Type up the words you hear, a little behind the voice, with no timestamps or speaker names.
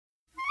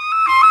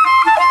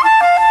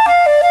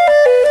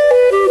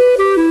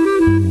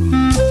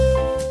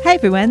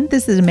everyone,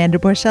 this is Amanda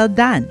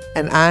Borchel-Dan.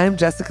 And I'm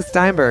Jessica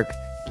Steinberg,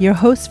 your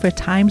host for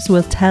Times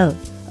Will Tell,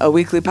 a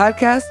weekly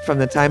podcast from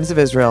the Times of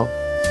Israel.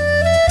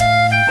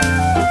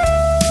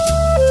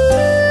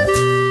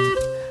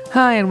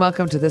 Hi, and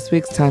welcome to this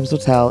week's Times Will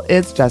Tell.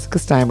 It's Jessica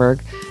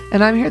Steinberg,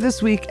 and I'm here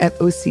this week at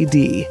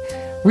OCD,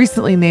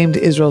 recently named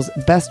Israel's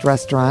best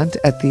restaurant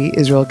at the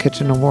Israel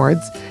Kitchen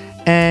Awards.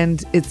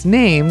 And it's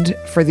named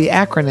for the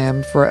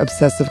acronym for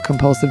obsessive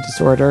compulsive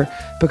disorder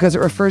because it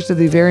refers to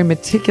the very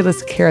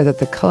meticulous care that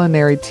the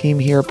culinary team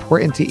here pour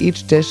into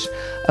each dish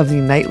of the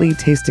nightly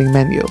tasting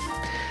menu.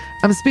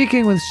 I'm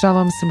speaking with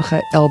Shalom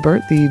Simcha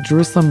Elbert, the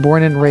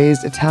Jerusalem-born and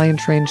raised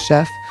Italian-trained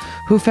chef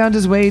who found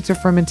his way to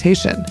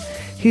fermentation.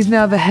 He's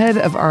now the head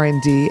of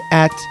R&D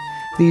at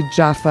the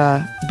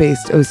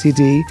Jaffa-based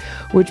OCD,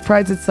 which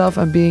prides itself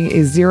on being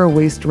a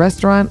zero-waste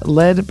restaurant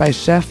led by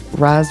Chef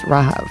Raz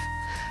Rahav.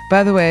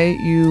 By the way,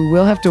 you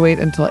will have to wait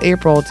until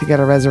April to get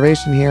a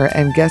reservation here,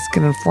 and guests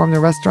can inform the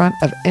restaurant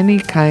of any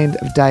kind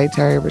of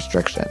dietary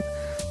restriction.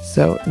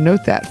 So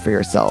note that for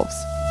yourselves.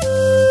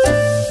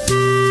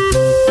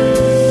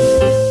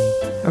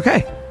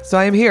 Okay, so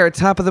I am here,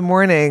 top of the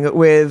morning,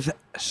 with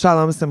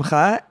Shalom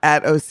Simcha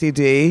at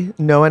OCD.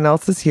 No one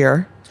else is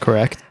here.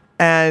 Correct.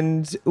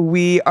 And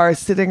we are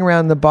sitting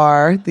around the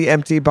bar, the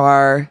empty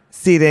bar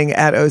seating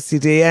at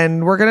OCD,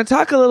 and we're going to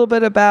talk a little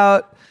bit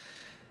about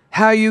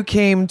how you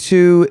came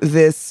to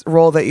this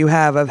role that you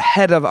have of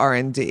head of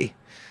R&D.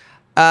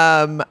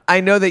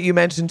 I know that you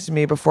mentioned to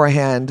me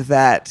beforehand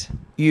that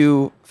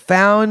you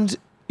found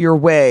your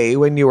way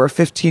when you were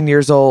 15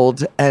 years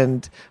old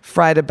and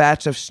fried a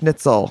batch of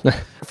schnitzel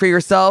for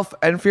yourself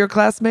and for your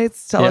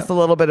classmates. Tell us a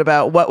little bit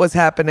about what was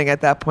happening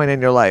at that point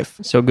in your life.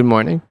 So good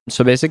morning.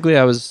 So basically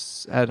I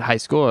was at high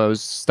school. I was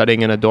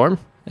studying in a dorm.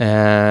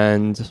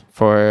 And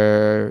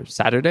for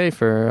Saturday,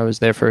 I was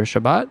there for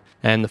Shabbat,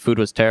 and the food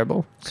was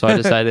terrible. So I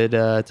decided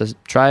to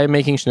try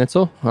making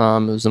schnitzel. It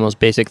was the most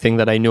basic thing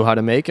that I knew how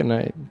to make, and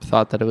I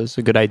thought that it was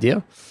a good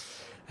idea.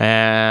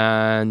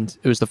 And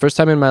it was the first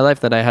time in my life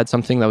that I had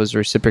something that was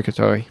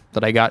reciprocatory,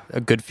 that I got a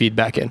good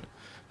feedback in.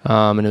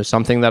 And it was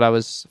something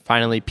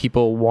that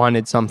people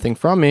wanted something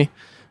from me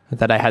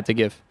that I had to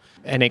give.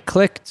 And it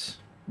clicked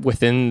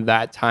within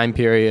that time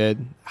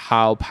period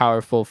how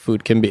powerful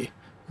food can be.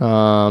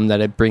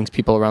 That it brings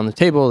people around the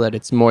table, that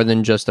it's more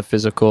than just a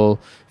physical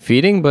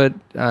feeding, but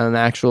an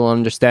actual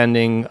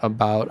understanding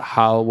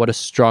about what a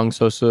strong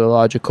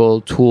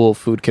sociological tool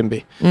food can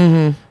be.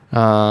 Mm-hmm.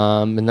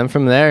 And then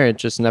from there, it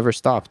just never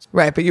stopped.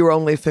 Right, but you were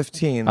only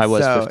 15. I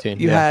was 15.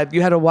 You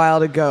had a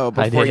while to go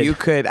before you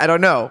could. I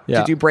don't know.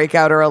 Yeah. Did you break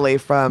out early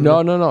from?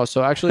 No.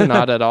 So actually,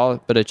 not at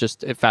all. But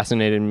it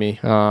fascinated me.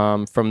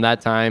 From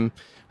that time,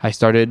 I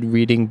started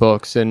reading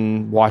books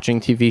and watching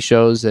TV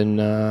shows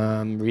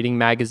and reading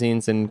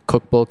magazines and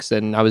cookbooks.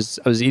 And I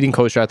was eating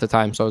kosher at the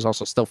time, so I was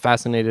also still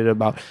fascinated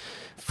about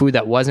food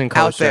that wasn't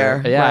kosher. Out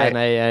there, yeah. Right.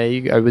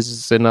 And I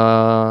was in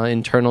an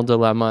internal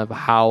dilemma of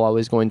how I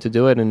was going to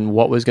do it and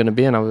what was going to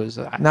be. And I was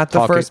not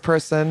the first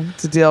person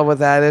to deal with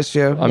that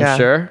issue. I'm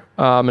sure.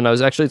 And I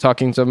was actually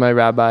talking to my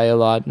rabbi a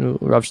lot,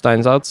 Rav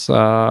Steinsaltz,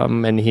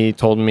 and he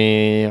told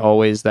me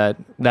always that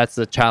that's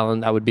the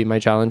challenge. That would be my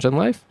challenge in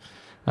life.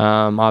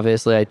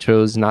 Obviously I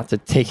chose not to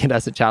take it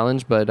as a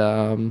challenge, but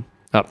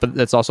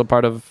that's also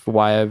part of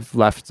why I've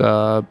left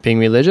being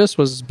religious,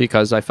 was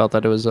because I felt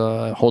that it was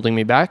holding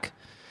me back.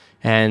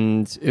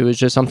 And it was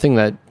just something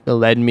that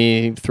led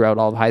me throughout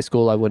all of high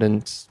school. I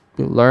wouldn't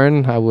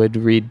learn. I would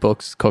read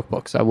books,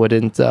 cookbooks. I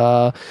wouldn't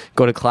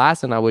go to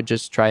class, and I would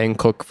just try and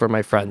cook for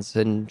my friends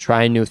and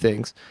try new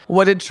things.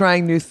 What did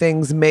trying new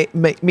things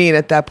mean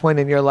at that point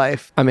in your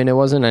life? I mean, it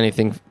wasn't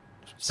anything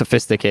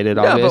sophisticated,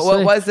 obviously. No, but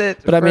what was it?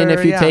 But I mean,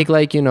 if you take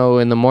in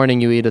the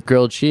morning you eat a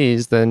grilled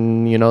cheese,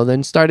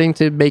 then starting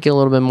to make it a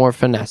little bit more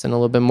finesse and a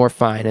little bit more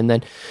fine, and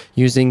then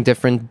using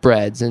different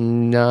breads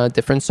and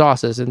different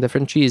sauces and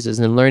different cheeses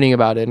and learning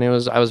about it. And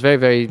I was very,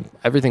 very,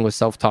 everything was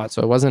self-taught.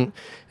 So it wasn't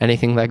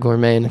anything that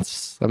gourmet,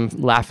 and I'm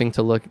laughing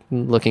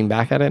looking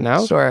back at it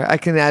now. Sure. I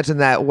can imagine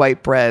that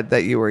white bread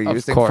that you were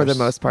using for the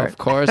most part. Of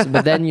course.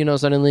 But then,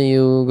 suddenly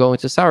you go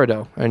into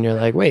sourdough and you're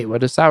like, wait,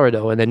 what is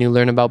sourdough? And then you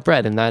learn about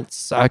bread, and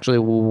that's actually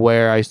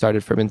where I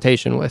started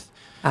fermentation with.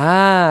 It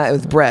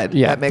was bread.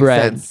 Yeah, that makes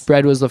sense.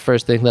 Bread was the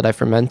first thing that I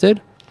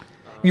fermented.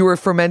 You were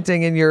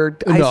fermenting in your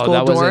high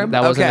school dorm?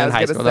 That wasn't in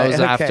high school. That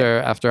was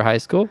after high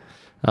school.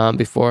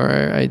 Before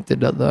I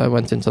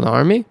went into the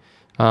army.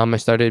 I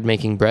started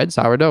making bread,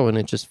 sourdough, and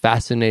it just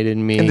fascinated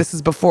me. And this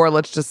is before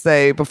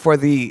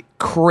the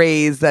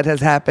craze that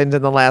has happened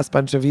in the last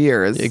bunch of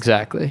years.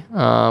 Exactly.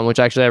 Which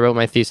actually I wrote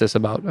my thesis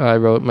about. I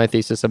wrote my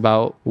thesis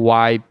about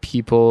why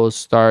people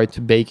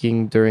start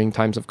baking during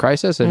times of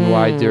crisis and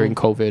why during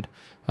COVID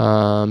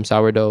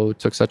sourdough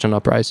took such an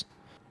uprise.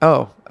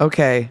 Oh,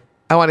 okay.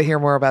 I want to hear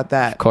more about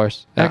that. Of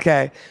course. Yeah.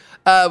 Okay.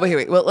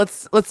 Wait. Well,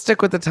 let's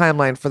stick with the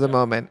timeline for the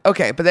moment.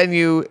 Okay, but then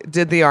you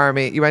did the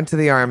army. You went to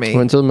the army.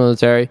 Went to the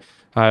military.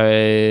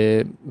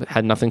 I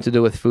had nothing to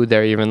do with food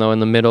there, even though in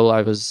the middle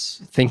I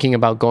was thinking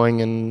about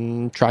going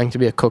and trying to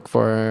be a cook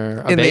for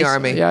a base. In the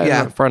army.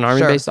 Yeah, for an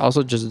army base.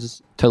 Also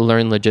just to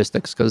learn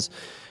logistics, because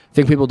I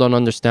think people don't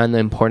understand the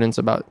importance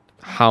about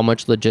how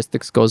much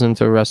logistics goes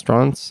into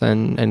restaurants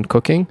and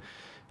cooking.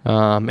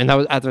 And that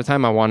was at the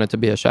time I wanted to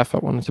be a chef. I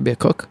wanted to be a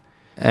cook.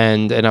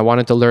 And I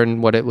wanted to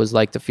learn what it was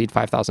like to feed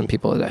 5,000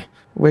 people a day.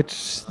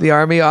 Which the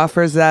Army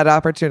offers that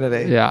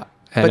opportunity. Yeah.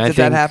 And But did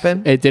that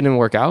happen? It didn't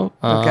work out,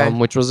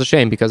 which was a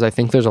shame because I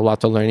think there's a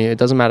lot to learn. It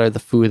doesn't matter the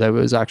food that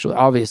was actually,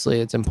 obviously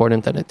it's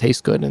important that it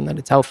tastes good and that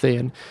it's healthy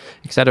and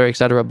et cetera, et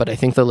cetera. But I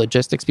think the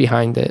logistics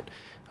behind it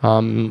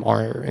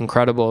are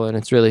incredible. And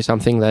it's really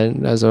something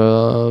that as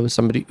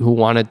somebody who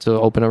wanted to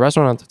open a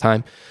restaurant at the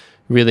time,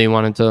 really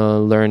wanted to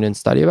learn and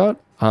study about.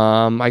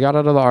 I got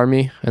out of the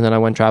Army and then I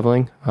went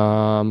traveling,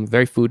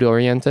 very food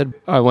oriented.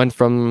 I went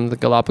from the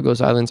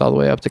Galapagos Islands all the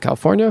way up to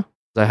California.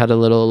 I had a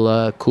little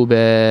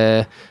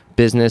Kube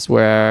business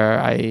where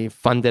I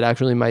funded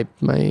actually my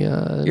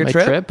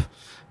trip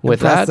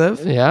with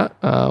Impressive. that.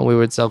 Yeah. We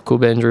would sell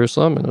Kube in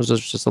Jerusalem and it was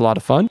just a lot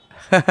of fun.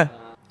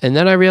 And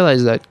then I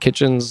realized that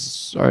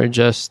kitchens are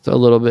just a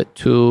little bit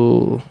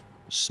too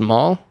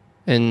small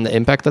in the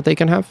impact that they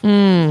can have.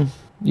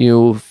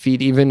 You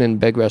feed, even in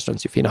big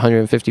restaurants, you feed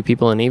 150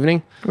 people in the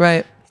evening.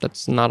 Right.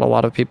 That's not a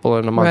lot of people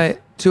in a month.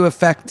 Right. To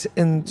affect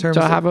in terms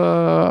to of... have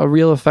a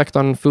real effect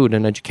on food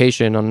and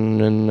education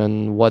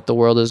and what the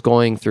world is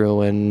going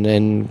through and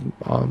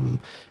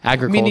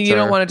agriculture. Meaning you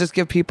don't want to just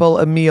give people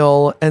a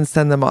meal and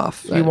send them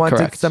off. You wanted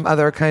correct. some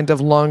other kind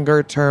of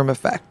longer term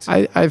effect.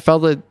 I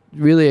felt that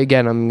really,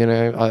 again,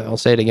 I'll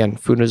say it again.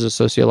 Food is a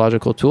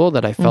sociological tool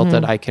that I felt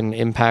that I can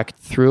impact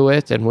through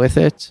it and with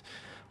it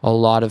a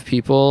lot of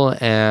people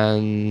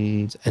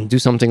and do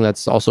something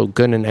that's also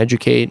good and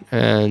educate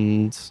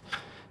and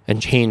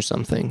change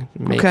something,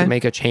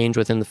 make a change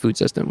within the food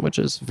system, which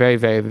is very,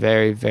 very,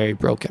 very, very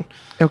broken.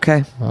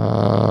 Okay.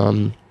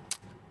 And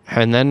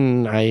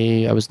then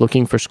I was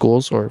looking for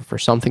schools or for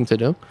something to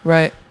do.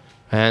 Right.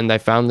 And I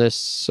found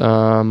this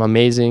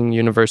amazing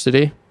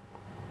university,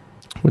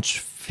 which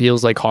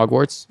feels like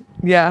Hogwarts.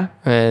 Yeah.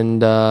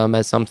 And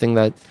as something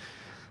that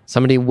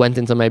somebody went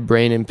into my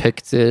brain and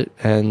picked it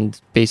and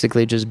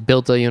basically just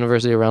built a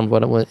university around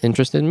what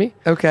interested me.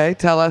 Okay.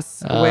 Tell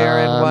us where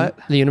and what.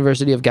 The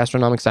University of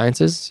Gastronomic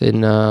Sciences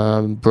in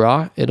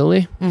Bra,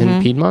 Italy,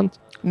 in Piedmont.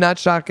 Not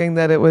shocking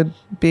that it would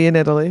be in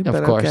Italy, but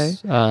Of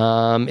course.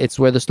 okay. It's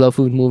where the slow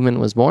food movement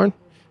was born.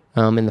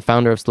 And the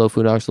founder of slow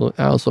food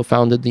also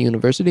founded the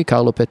university,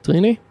 Carlo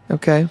Petrini.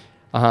 Okay.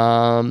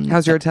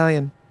 How's your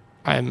Italian?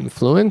 I'm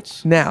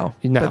fluent. Now.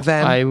 No, But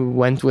then... I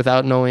went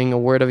without knowing a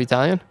word of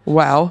Italian.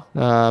 Wow.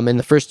 And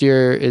the first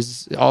year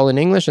is all in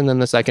English, and then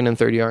the second and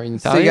third year are in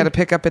Italian. So you got to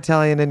pick up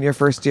Italian in your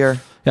first year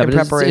in but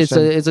preparation.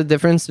 It's a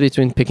difference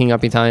between picking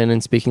up Italian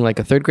and speaking like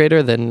a third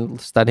grader than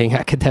studying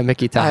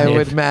academic Italian. I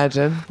would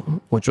imagine.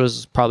 Which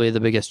was probably the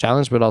biggest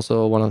challenge, but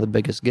also one of the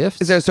biggest gifts.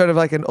 Is there sort of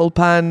like an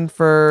ulpan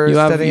for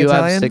studying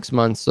Italian? You have 6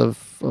 months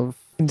of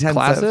Intensive.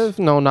 classes.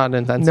 No, not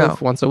intensive. No.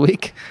 Once a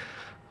week.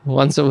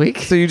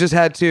 So you just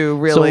had to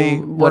really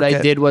what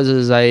I did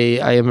was I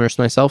immersed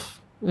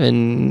myself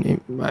in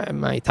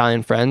my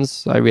Italian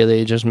friends. I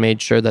really just made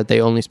sure that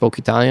they only spoke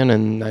Italian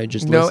and I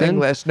just listened.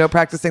 English, no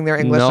practicing their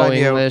English no on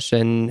you. English,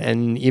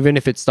 and even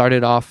if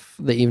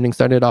the evening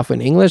started off in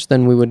English,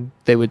 then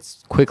they would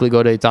quickly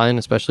go to Italian,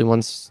 especially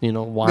once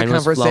wine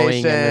was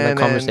flowing and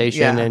the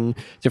conversation and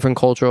different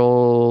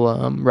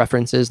cultural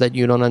references that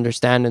you don't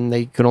understand and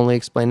they could only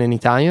explain in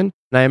Italian.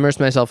 And I immersed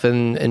myself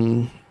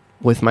in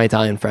with my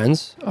Italian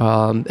friends.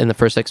 In the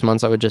first 6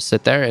 months, I would just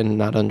sit there and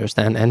not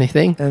understand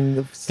anything.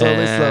 And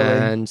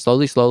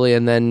slowly.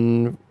 And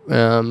then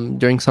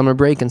during summer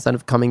break, instead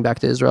of coming back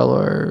to Israel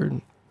or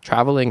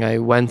traveling, I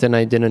went and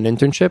I did an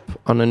internship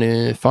on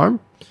a farm.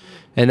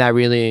 And that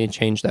really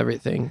changed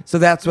everything. So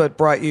that's what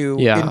brought you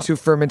into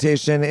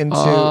fermentation,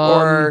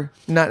 or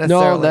not necessarily?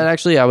 No, that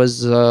actually, I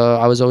was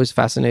always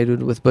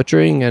fascinated with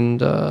butchering and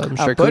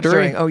charcuterie.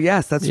 Butchering. Oh,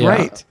 yes, that's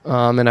right.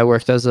 And I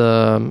worked as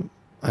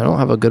I don't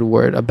have a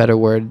better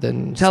word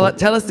than... Tell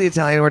us the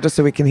Italian word just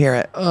so we can hear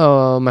it.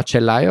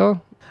 Macellaio.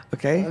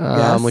 Okay,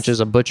 yes. Which is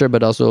a butcher,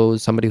 but also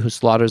somebody who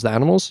slaughters the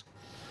animals.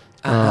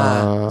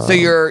 So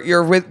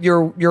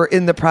you're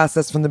in the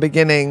process from the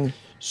beginning.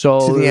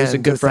 So there's a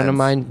good friend of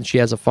mine. She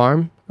has a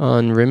farm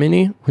on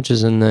Rimini, which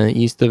is in the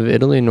east of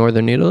Italy,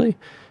 northern Italy.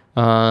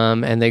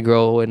 And they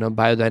grow in a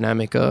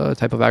biodynamic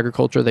type of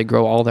agriculture. They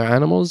grow all their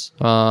animals,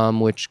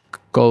 which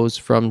goes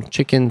from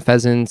chicken,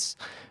 pheasants,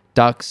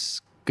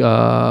 ducks,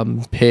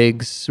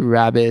 pigs,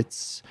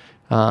 rabbits,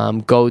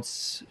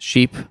 goats,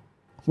 sheep.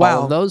 Wow.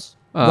 All of those.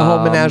 The whole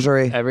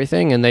menagerie.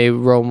 Everything. And they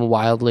roam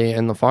wildly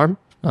in the farm.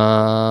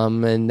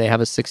 And they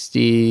have a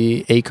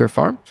 60-acre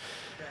farm.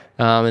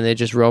 And they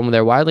just roam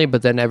there widely,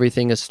 but then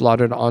everything is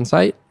slaughtered on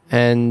site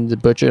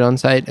and butchered on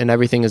site, and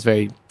everything is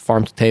very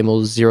farm to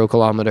table, 0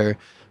 kilometer.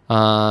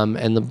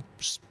 And the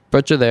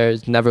butcher there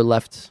has never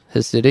left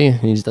his city.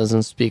 He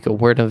doesn't speak a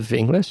word of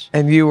English.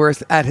 And you were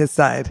at his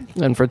side.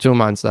 And for 2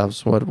 months,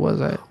 that's what was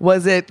it.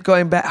 Was it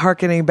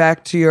harkening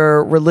back to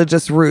your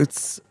religious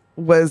roots?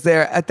 Was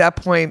there, at that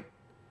point,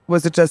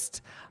 was it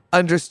just,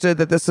 understood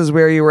that this is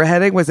where you were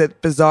heading? Was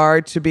it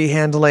bizarre to be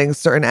handling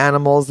certain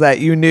animals that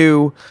you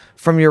knew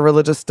from your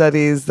religious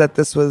studies that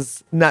this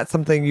was not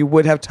something you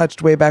would have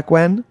touched way back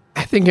when?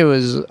 I think it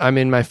was, I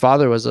mean, my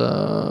father was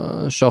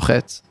a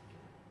shochet.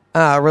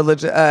 A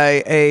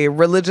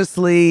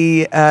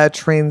religiously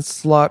trained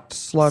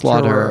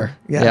slaughterer.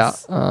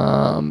 Yes.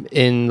 Yeah.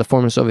 In the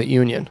former Soviet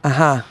Union.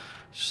 Uh-huh.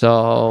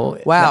 So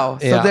wow.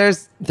 Yeah.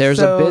 So there's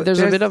a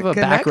bit of a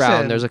connection.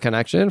 background. There's a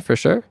connection for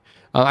sure.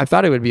 I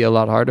thought it would be a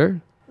lot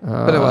harder,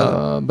 but it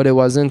wasn't. But it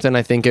wasn't, and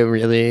I think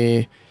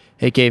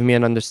it gave me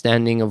an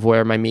understanding of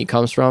where my meat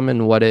comes from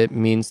and what it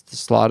means to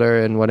slaughter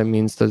and what it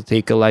means to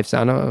take a life's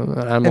animal's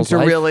and to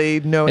life.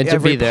 really know And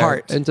every to be there,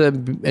 part. and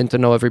to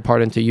know every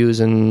part and to use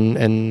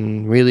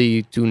and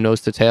really do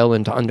nose to tail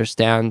and to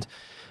understand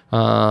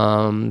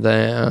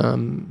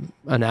the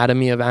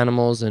anatomy of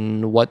animals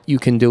and what you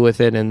can do with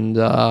it and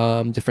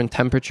different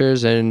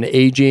temperatures and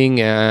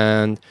aging,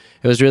 and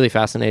it was really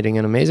fascinating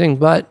and amazing.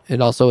 But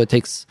it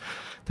takes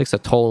a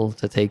toll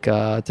to take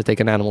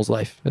an animal's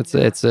life. It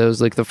was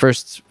like the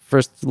first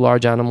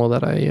large animal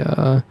that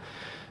I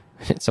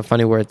it's a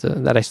funny word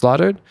that I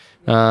slaughtered.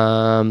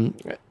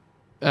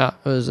 It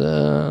was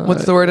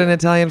What's the word in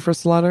Italian for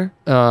slaughter?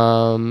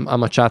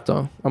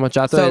 Ammacciato.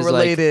 Ammacciato So is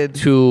related.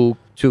 like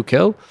to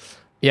kill.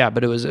 Yeah,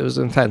 but it was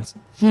intense.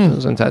 It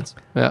was intense.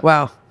 Yeah.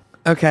 Wow.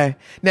 Okay.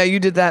 Now you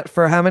did that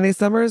for how many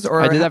summers? Or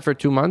I did that for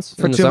 2 months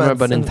For in the 2 summer, months,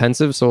 but and-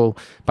 intensive. So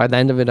by the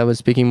end of it, I was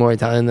speaking more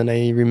Italian than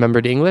I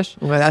remembered English.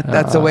 Well,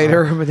 that's a way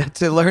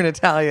to learn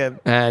Italian.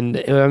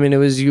 And I mean, I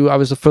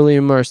was fully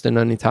immersed in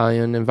an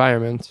Italian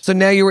environment. So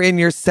now you were in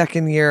your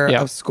second year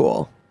Yeah. of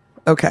school.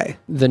 Okay.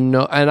 And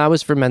I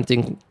was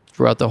fermenting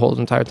throughout the whole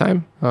entire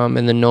time.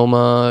 And the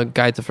Noma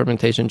Guide to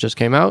Fermentation just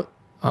came out,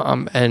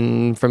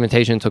 and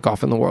fermentation took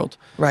off in the world.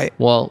 Right.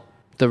 Well,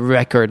 the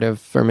record of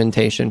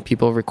fermentation,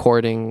 people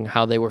recording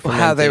how they were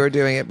fermenting, How they were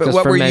doing it, but 'Cause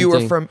what were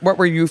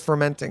fermenting- you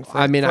fermenting? For,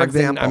 I mean, for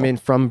example?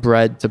 from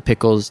bread to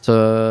pickles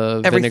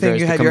to Everything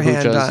vinegars you to had your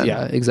hand kombuchas. on.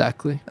 Yeah,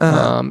 exactly.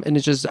 Uh-huh. And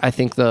it's just, I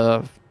think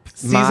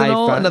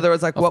Seasonal. In other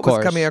words, like Of what was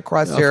course, coming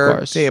across of your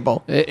course.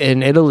 table.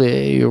 In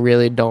Italy, you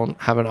really don't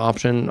have an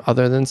option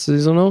other than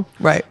seasonal,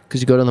 Right.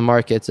 because you go to the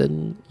markets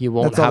and you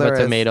won't That's all have a there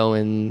is. tomato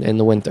in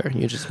the winter.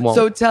 You just won't.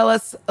 So tell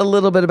us a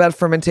little bit about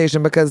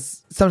fermentation,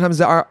 because sometimes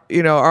our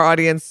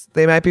audience,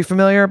 they might be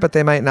familiar, but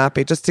they might not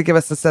be. Just to give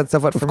us a sense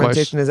of what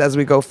fermentation is as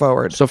we go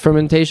forward. So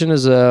fermentation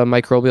is a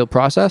microbial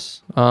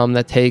process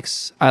that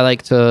takes, I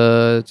like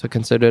to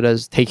consider it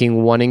as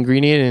taking one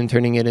ingredient and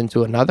turning it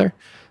into another.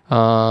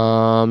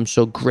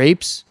 So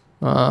grapes,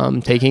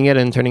 taking it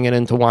and turning it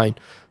into wine.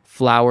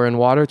 Flour and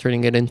water,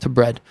 turning it into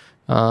bread.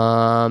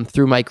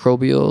 Through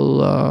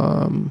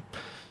microbial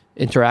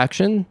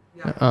interaction,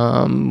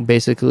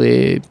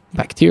 basically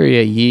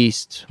bacteria,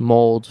 yeast,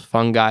 mold,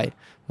 fungi,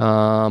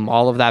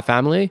 all of that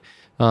family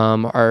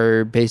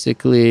are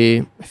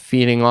basically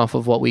feeding off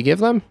of what we give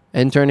them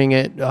and turning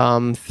it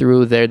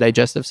through their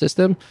digestive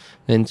system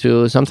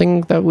into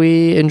something that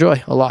we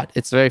enjoy a lot.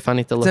 It's very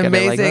funny to look It's at it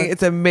like amazing. that.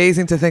 It's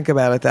amazing to think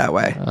about it that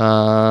way.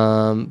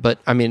 But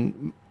I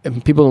mean,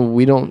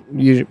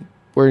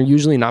 we're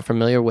usually not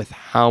familiar with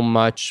how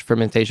much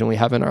fermentation we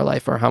have in our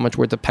life or how much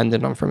we're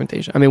dependent on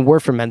fermentation. I mean, we're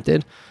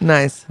fermented.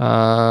 Nice.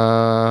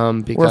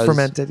 Because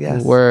fermented,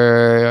 yes.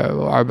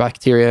 Our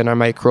bacteria and our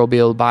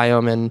microbial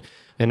biome and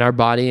in our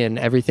body and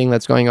everything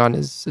that's going on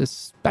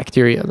is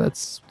bacteria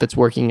that's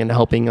working and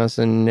helping us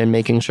and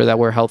making sure that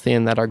we're healthy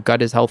and that our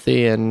gut is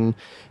healthy and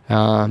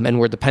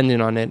we're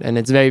dependent on it. And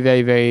it's very,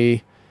 very,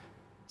 very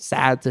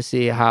sad to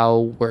see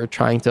how we're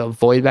trying to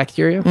avoid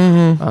bacteria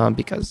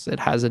because it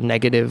has a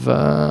negative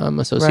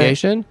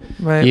association,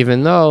 Right.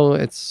 even though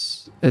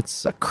it's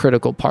a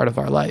critical part of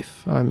our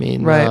life. I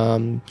mean,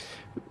 Right.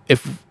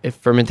 If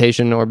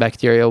fermentation or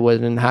bacteria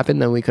wouldn't happen,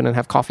 then we couldn't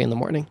have coffee in the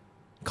morning.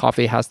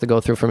 Coffee has to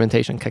go through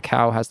fermentation.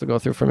 Cacao has to go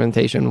through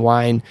fermentation.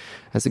 Wine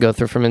has to go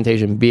through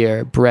fermentation.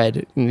 Beer,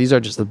 bread. And these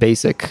are just the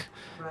basics.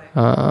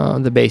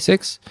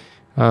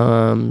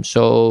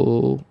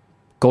 So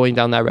going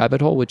down that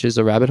rabbit hole, which is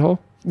a rabbit hole,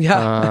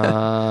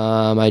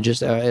 Yeah.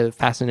 it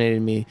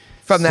fascinated me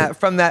from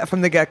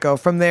the get-go.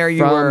 From there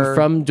you were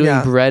from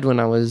doing bread when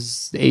I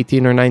was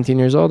 18 or 19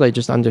 years old. I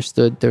just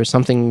understood there was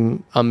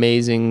something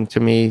amazing to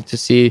me to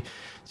see.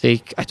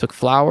 I took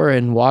flour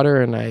and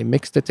water and I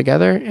mixed it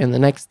together, and the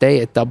next day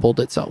it doubled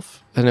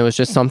itself. And it was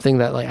just something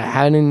that I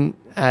hadn't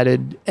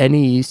added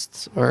any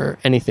yeast or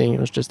anything. It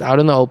was just out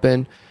in the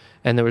open,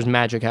 and there was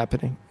magic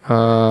happening.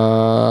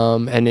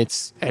 And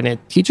it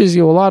teaches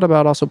you a lot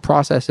about also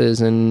processes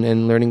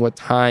and learning what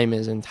time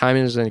is. And time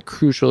is a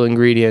crucial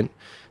ingredient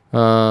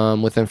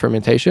within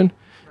fermentation.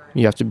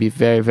 You have to be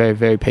very, very,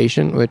 very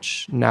patient,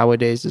 which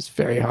nowadays is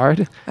very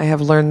hard. I have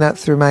learned that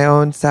through my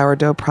own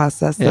sourdough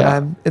process that Yeah.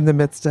 I'm in the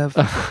midst of.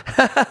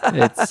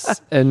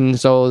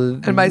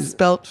 And my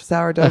spelt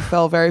sourdough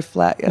fell very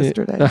flat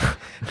yesterday.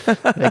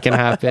 It can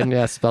happen.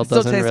 Yeah, spelt Still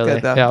doesn't tastes really.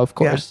 good, though. Yeah, of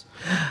course.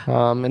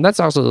 And that's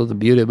also the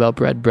beauty about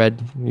bread.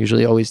 Bread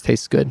usually always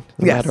tastes good,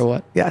 no matter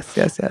what. Yes.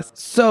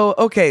 So,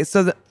 okay.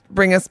 So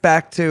bring us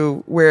back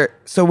to where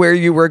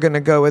you were going to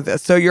go with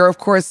this. So you're, of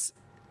course,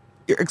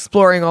 you're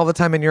exploring all the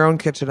time in your own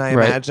kitchen, I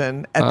Right.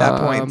 imagine, at that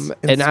point.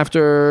 And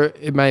after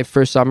my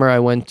first summer, I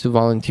went to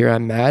volunteer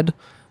at MAD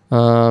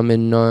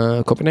in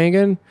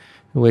Copenhagen,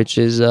 which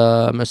is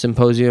a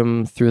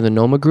symposium through the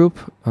NOMA group.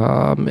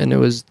 And it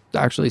was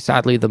actually,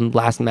 sadly, the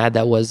last MAD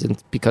that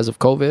wasn't because of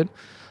COVID.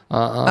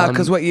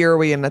 Because what year are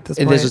we in at this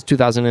point? This is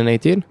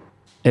 2018.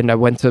 And I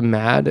went to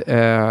MAD,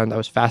 and I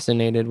was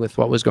fascinated with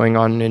what was going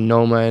on in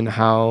NOMA and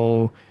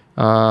how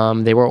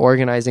they were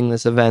organizing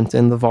this event.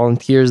 And the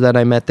volunteers that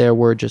I met there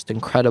were just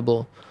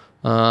incredible.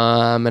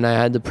 And I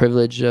had the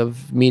privilege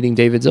of meeting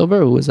David Zilber,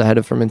 who was the head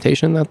of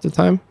fermentation at the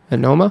time at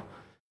NOMA.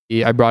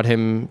 I brought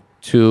him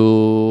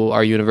to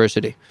our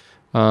university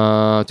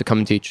to come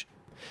and teach.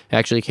 He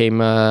actually came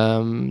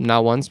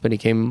not once, but he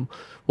came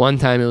one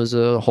time. It was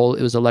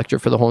a lecture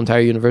for the whole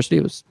entire university.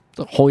 It was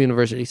the whole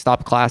university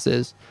stopped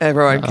classes.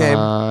 Everyone came.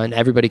 And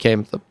everybody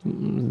came.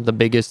 The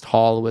biggest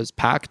hall was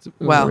packed. It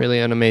was Wow. really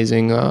an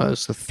amazing,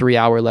 it's a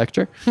 3-hour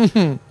lecture,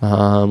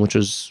 which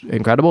was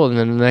incredible. And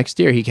then the next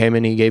year he came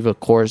and he gave a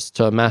course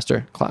to a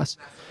master class,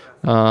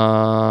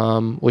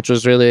 which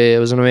was it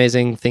was an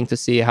amazing thing to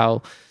see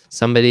how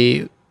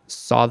somebody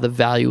saw the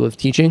value of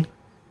teaching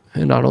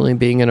and not only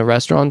being in a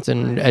restaurant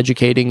and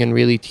educating and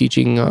really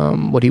teaching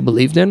what he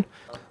believed in.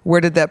 Where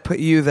did that put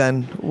you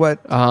then? What?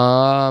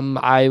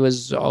 I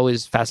was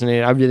always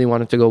fascinated. I really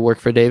wanted to go work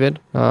for David.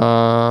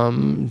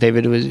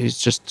 David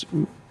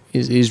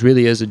he's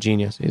really is a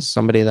genius. He's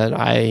somebody that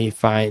I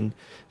find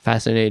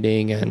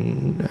fascinating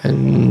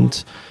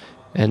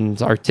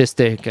and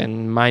artistic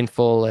and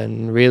mindful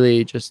and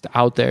really just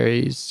out there.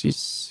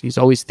 He's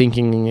always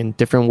thinking in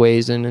different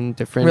ways and in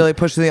different... Really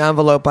pushing the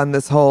envelope on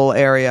this whole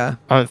area.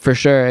 For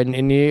sure.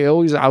 And he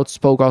always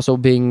outspoke also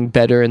being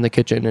better in the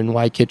kitchen and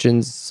why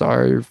kitchens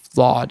are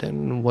flawed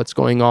and what's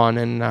going on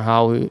and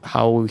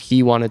how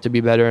he wanted to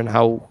be better and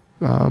how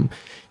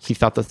he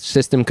thought the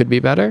system could be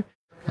better.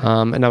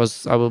 And I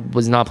was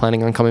not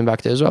planning on coming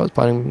back to Israel. I was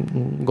planning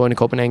on going to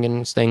Copenhagen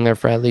and staying there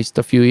for at least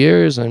a few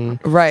years. And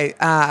Right.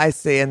 I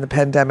see. And the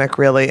pandemic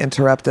really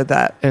interrupted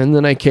that. and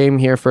then I came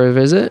here for a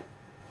visit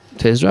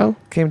to Israel.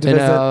 Came to visit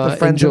the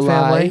friends and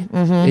family.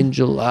 In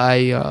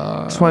July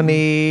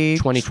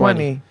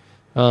 2020.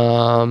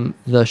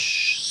 The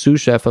sous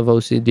chef of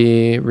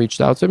OCD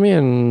reached out to me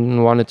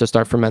and wanted to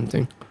start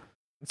fermenting.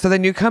 So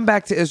then you come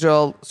back to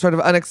Israel sort of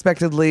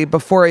unexpectedly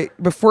before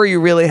you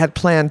really had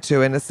planned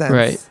to, in a sense.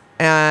 Right.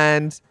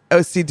 And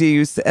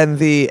OCD,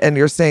 and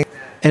you're saying...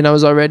 And I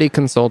was already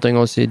consulting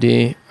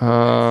OCD.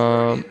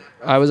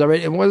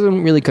 It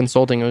wasn't really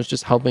consulting. It was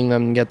just helping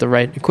them get the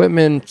right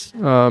equipment,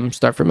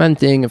 start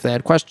fermenting, if they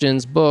had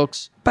questions,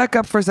 books. Back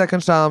up for a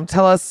second, Shalom.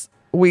 Tell us,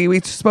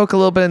 we spoke a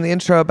little bit in the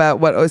intro about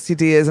what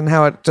OCD is and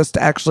how it just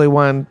actually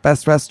won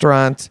Best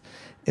Restaurant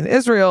in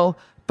Israel.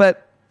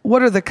 But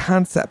what are the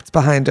concepts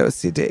behind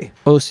OCD?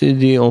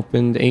 OCD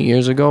opened 8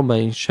 years ago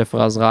by Chef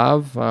Raz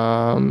Rav,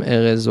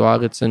 Erez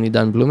Zoharetz and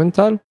Idan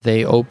Blumenthal.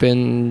 They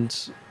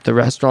opened the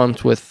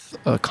restaurant with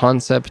a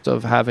concept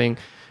of having,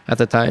 at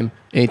the time,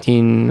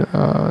 18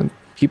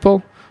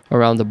 people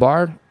around the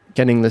bar,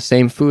 getting the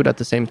same food at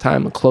the same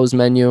time, a closed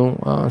menu,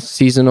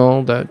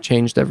 seasonal that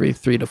changed every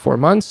 3 to 4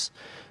 months,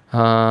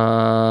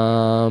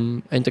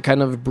 and to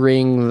kind of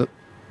bring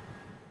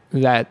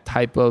that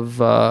type of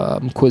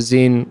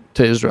cuisine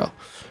to Israel.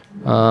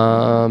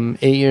 8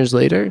 years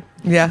later,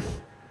 Yeah.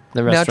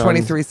 the Now restaurant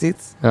 23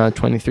 seats.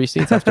 23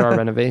 seats after our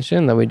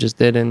renovation that we just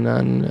did in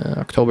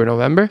October,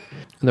 November.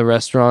 The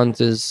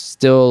restaurant is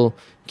still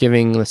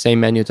giving the same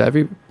menu to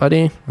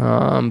everybody,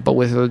 but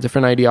with a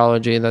different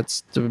ideology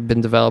that's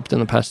been developed in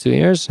the past 2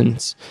 years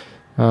since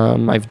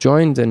I've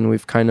joined, and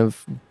we've kind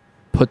of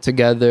put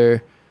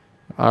together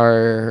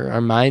our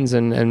minds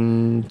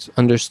and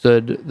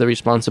understood the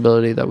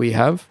responsibility that we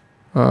have.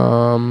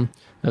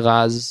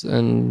 Raz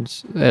and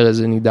Erez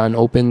and Idan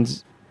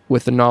opened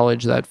with the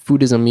knowledge that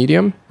food is a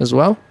medium as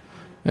well.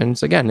 And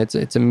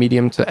it's a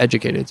medium to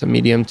educate. It's a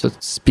medium to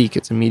speak.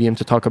 It's a medium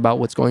to talk about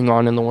what's going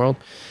on in the world.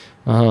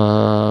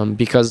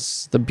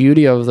 Because the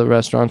beauty of the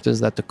restaurant is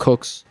that the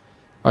cooks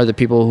are the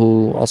people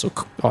who also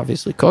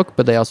obviously cook,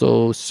 but they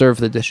also serve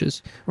the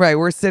dishes. Right.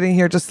 We're sitting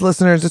here, just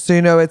listeners, just so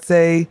you know, it's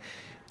an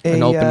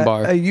open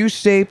bar. A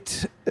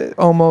U-shaped,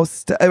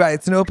 almost, right.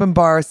 It's an open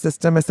bar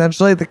system,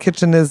 essentially. The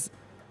kitchen is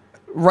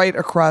right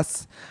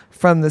across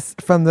from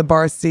the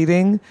bar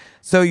seating.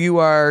 So you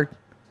are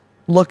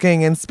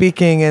looking and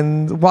speaking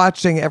and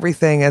watching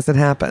everything as it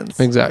happens.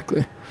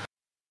 Exactly.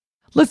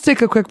 Let's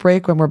take a quick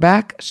break. When we're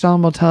back,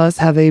 Shalom will tell us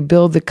how they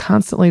build the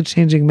constantly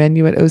changing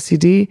menu at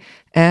OCD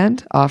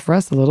and offer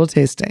us a little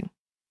tasting.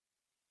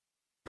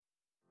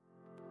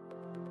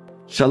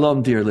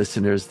 Shalom, dear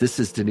listeners. This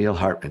is Daniel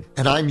Hartman.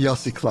 And I'm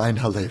Yossi Klein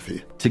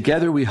Halevi.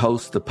 Together we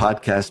host the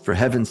podcast For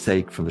Heaven's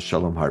Sake from the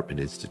Shalom Hartman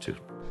Institute.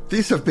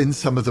 These have been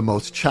some of the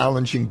most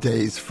challenging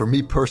days for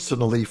me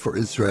personally, for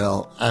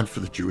Israel, and for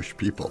the Jewish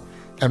people.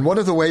 And one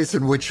of the ways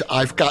in which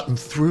I've gotten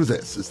through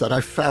this is that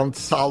I've found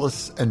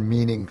solace and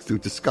meaning through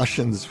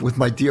discussions with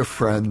my dear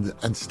friend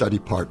and study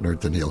partner,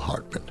 Daniel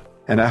Hartman.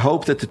 And I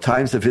hope that the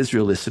Times of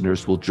Israel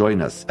listeners will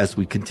join us as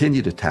we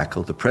continue to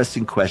tackle the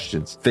pressing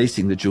questions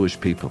facing the Jewish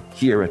people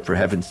here at For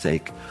Heaven's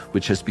Sake,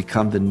 which has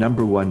become the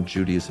 #1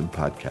 Judaism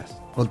podcast.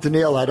 Well,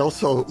 Daniel, I'd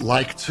also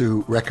like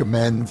to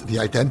recommend the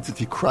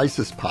Identity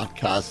Crisis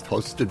podcast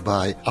hosted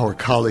by our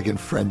colleague and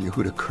friend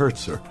Yehuda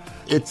Kurtzer.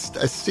 It's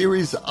a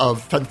series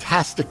of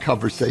fantastic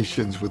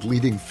conversations with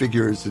leading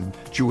figures in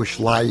Jewish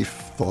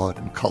life, thought,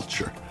 and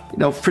culture. You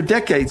know, for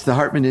decades, the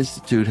Hartman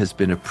Institute has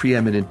been a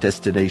preeminent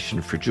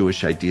destination for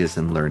Jewish ideas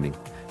and learning.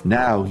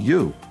 Now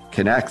you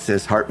can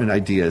access Hartman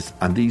ideas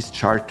on these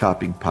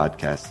chart-topping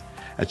podcasts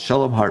at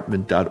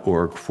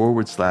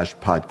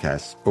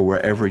shalomhartman.org/podcasts or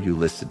wherever you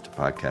listen to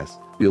podcasts.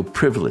 We feel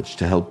privileged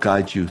to help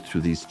guide you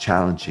through these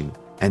challenging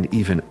and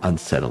even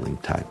unsettling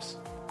times.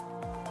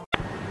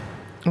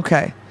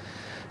 Okay.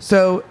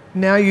 So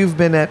now you've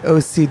been at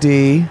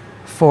OCD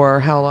for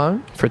how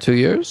long? For 2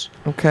 years.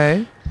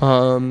 Okay.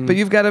 But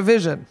you've got a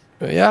vision.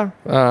 Yeah.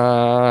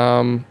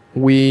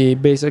 We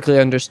basically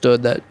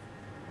understood that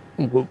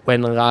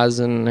when Raz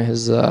and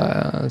his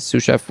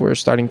sous chef were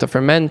starting to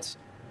ferment,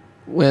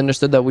 we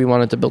understood that we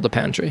wanted to build a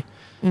pantry.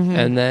 Mm-hmm.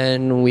 And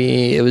then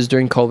it was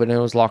during COVID and it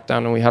was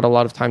lockdown and we had a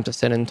lot of time to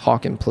sit and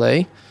talk and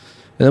play.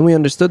 And then we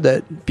understood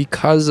that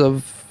because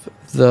of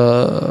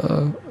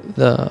the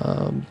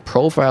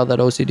profile that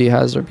OCD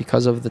has, or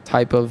because of the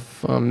type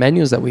of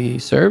menus that we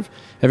serve,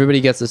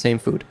 everybody gets the same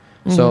food.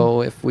 Mm-hmm.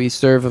 So if we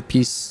serve a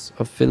piece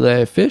of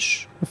filet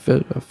fish, a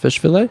fish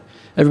fillet,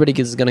 everybody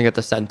is going to get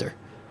the center.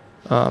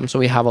 So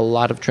we have a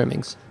lot of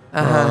trimmings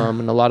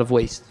and a lot of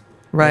waste.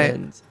 Right.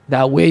 And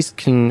that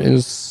waste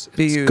is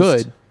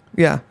good.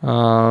 Yeah.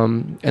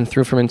 And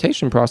through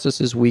fermentation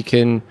processes, we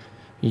can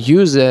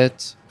use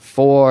it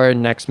for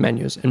next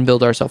menus and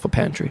build ourselves a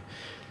pantry.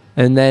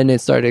 And then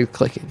it started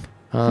clicking.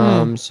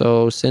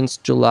 So since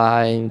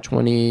July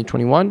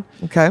 2021,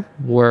 okay,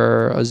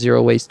 we're a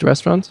zero waste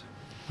restaurant.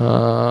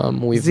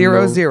 We've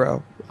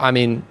zero. I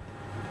mean,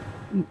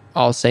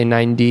 I'll say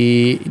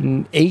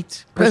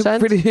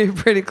 98%.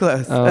 Pretty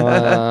close.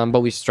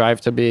 But we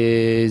strive to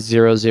be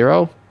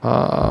 0-0.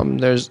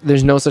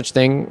 There's no such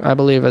thing, I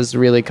believe, as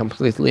really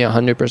completely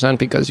 100%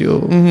 because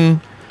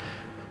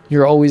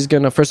you're always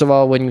gonna, first of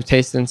all, when you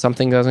taste and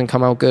something doesn't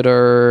come out good,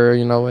 or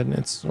and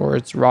it's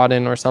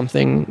rotten or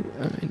something,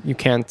 you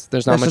can't.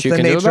 There's not much you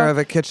can do about it. That's just the nature of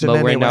a kitchen.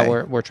 But right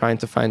now we're trying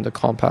to find a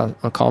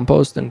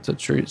compost and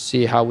to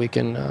see how we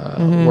can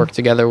work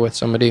together with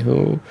somebody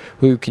who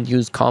can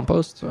use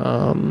compost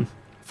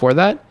for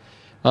that.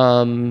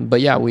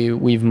 But yeah,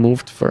 we've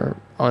moved for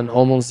an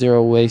almost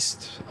zero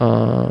waste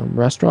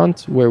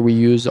restaurant where we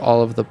use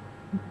all of the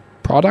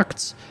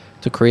products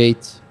to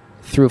create,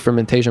 through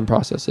fermentation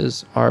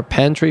processes, our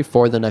pantry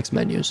for the next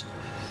menus.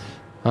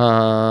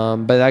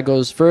 But that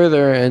goes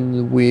further,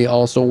 and we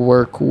also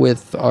work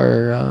with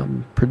our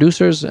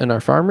producers and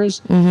our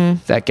farmers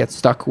that get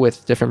stuck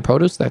with different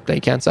produce that they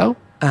can't sell.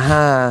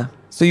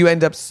 So you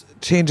end up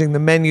changing the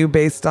menu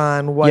based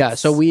on what? Yeah.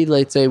 So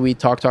let's say we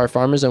talk to our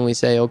farmers and we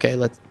say, okay,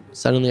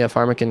 suddenly a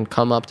farmer can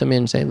come up to me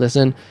and say,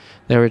 listen,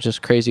 there were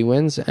just crazy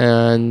winds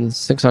and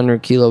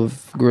 600 kilo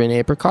of green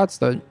apricots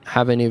that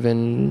haven't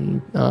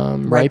even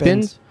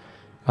ripened.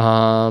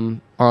 Are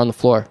on the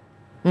floor,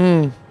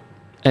 and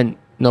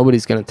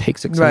nobody's gonna take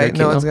 600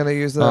 kilo. No one's gonna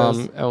use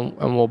those. And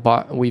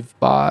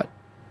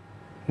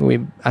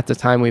at the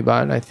time we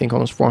bought I think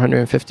almost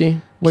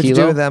 450. What'd you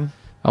do with them?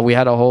 We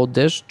had a whole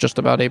dish just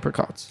about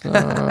apricots.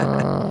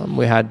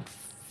 We had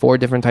 4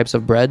 different types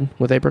of bread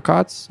with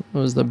apricots. It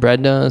was the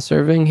bread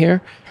serving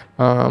here.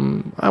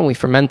 And we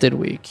fermented,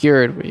 we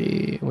cured,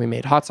 we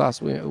made hot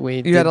sauce.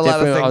 We did had a lot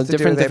of things to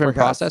do with different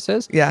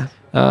processes. Yeah.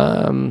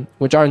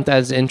 Which aren't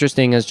as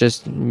interesting as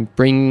just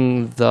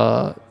bring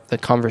the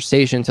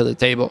conversation to the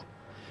table.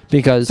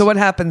 Because so what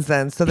happens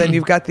then? So then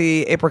you've got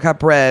the apricot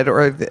bread,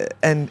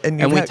 and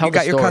you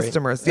got your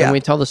customers. Yeah. And we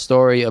tell the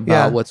story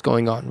about what's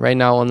going on. Right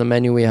now on the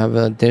menu we have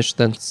a dish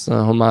that's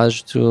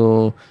homage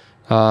to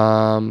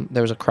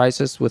there was a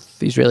crisis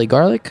with Israeli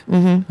garlic,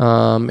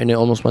 and it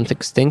almost went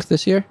extinct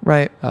this year.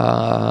 Right.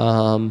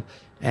 And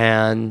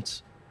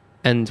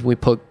we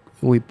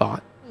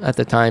bought at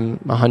the time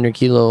 100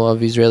 kilo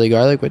of Israeli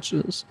garlic, which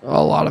is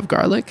a lot of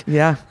garlic.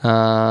 Yeah.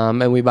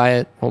 And we buy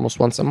it almost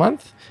once a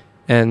month.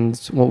 And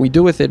what we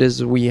do with it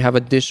is we have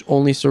a dish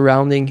only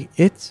surrounding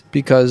it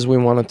because we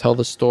want to tell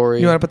the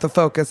story. You want to put the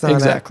focus on it.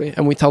 Exactly.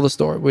 And we tell the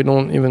story. We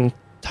don't even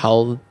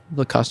tell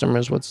the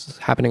customers what's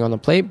happening on the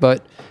plate,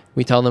 but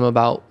we tell them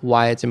about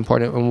why it's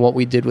important and what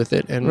we did with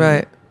it.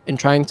 And in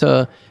trying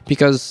to,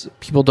 because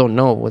people don't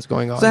know what's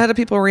going on. So how do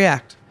people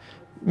react?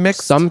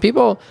 Mixed? Some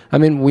people, I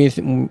mean, we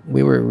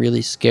were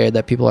really scared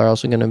that people are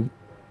also going to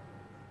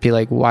be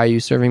like, why are you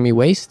serving me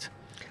waste?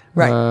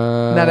 Right.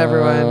 Not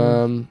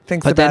everyone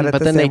thinks about it the same way.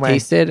 But then they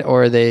taste it,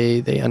 or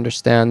they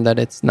understand that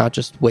it's not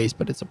just waste,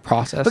 but it's a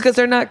process. Because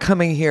they're not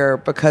coming here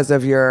because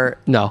of your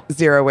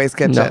zero waste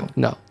kitchen.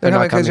 No. They're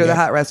coming because you're the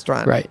hot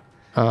restaurant. Right.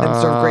 And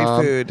serve great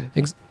food.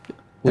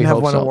 We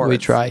have won awards. We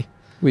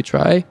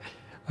try.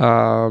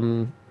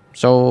 So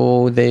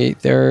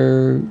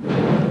they're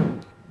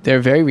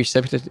very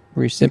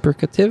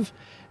reciprocative,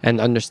 and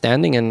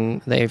understanding,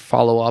 and they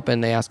follow up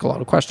and they ask a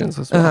lot of questions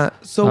as well.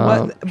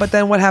 So but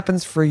then what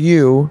happens for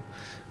you?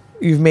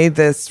 You've made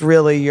this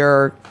really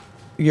your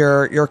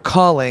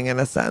calling in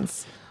a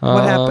sense.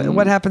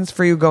 What happens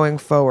for you going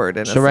forward?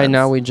 In a So right sense?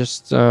 now we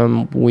just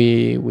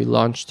we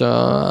launched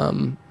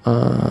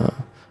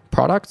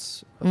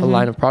products, a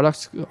line of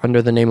products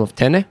under the name of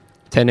Tene.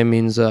 Tene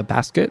means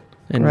basket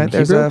in right.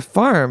 There's Hebrew. a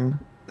farm,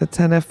 the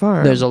Tene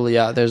farm.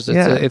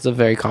 It's a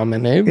very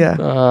common name. Yeah.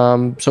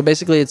 So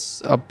basically,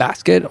 it's a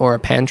basket or a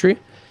pantry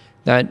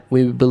that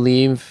we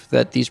believe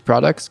that these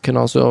products can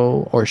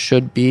also or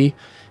should be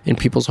in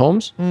people's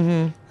homes.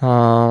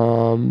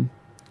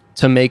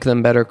 To make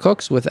them better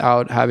cooks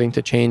without having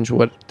to change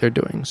what they're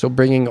doing. So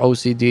bringing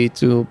OCD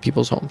to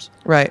people's homes.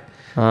 right.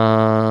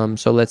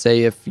 So let's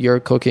say if you're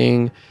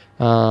cooking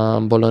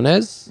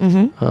bolognese,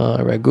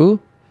 ragu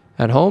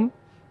at home,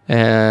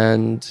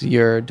 and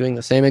you're doing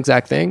the same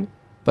exact thing,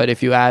 but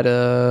if you add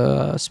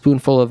a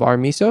spoonful of our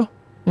miso,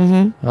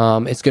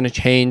 it's going to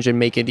change and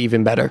make it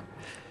even better.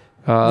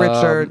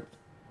 Richer,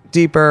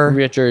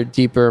 deeper.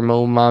 Deeper,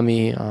 more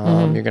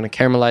umami. You're going to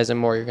caramelize it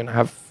more. You're going to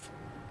have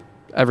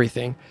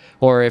everything.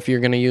 Or if you're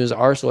going to use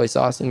our soy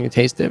sauce and you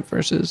taste it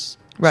versus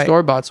Right.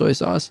 store-bought soy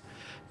sauce,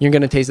 you're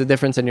going to taste the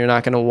difference and you're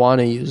not going to want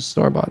to use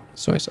store-bought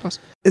soy sauce.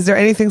 Is there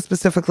anything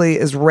specifically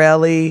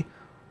Israeli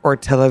or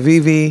Tel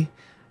Avivi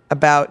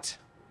about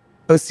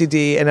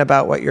OCD and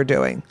about what you're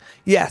doing?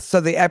 Yes.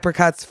 So the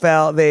apricots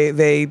fell.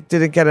 They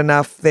didn't get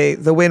enough.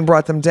 The wind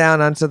brought them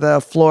down onto the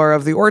floor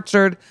of the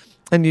orchard,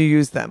 and you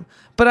used them.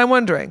 But I'm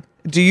wondering,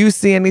 do you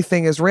see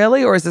anything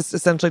Israeli, or is this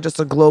essentially just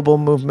a global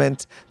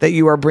movement that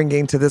you are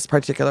bringing to this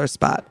particular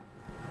spot?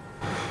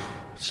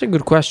 It's a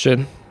good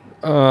question.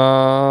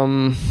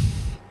 I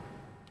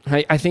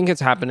think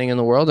it's happening in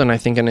the world, and I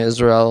think in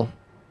Israel,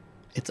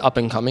 it's up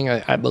and coming.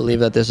 I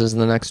believe that this is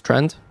the next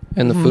trend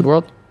in the food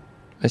world.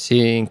 I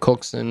see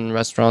cooks in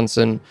restaurants,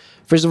 and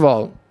first of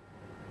all,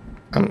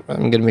 I'm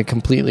going to be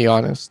completely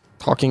honest.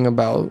 Talking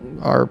about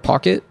our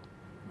pocket,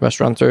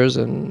 restaurateurs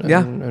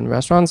and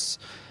restaurants,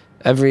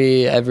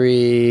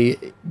 every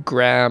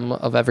gram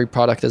of every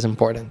product is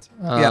important.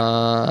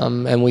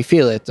 And we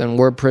feel it, and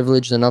we're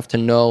privileged enough to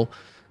know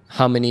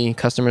how many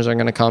customers are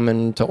going to come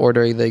and to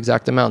order the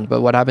exact amount.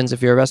 But what happens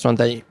if you're a restaurant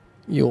that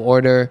you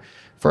order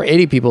for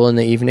 80 people in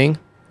the evening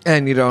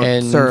And you don't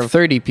and serve.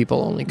 30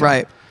 people only come?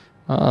 Right.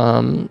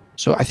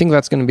 So I think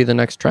that's going to be the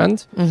next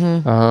trend. I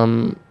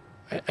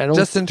don't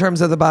Just in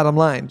terms of the bottom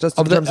line, just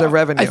in terms of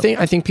revenue.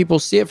 I think people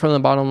see it from the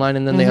bottom line,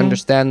 and then they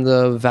understand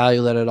the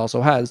value that it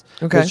also has.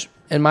 Okay. Which,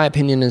 in my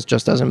opinion, is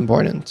just as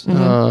important.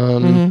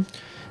 I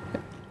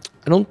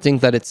don't think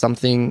that it's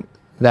something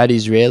that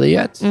Israeli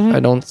yet. I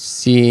don't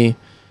see.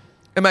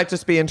 It might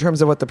just be in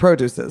terms of what the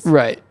produce is.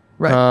 Right.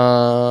 Right.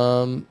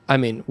 I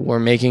mean, we're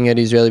making it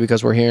Israeli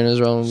because we're here in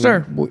Israel. And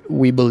Sure.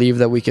 We believe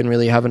that we can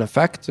really have an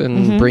effect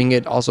and bring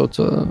it also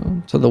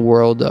to the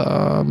world.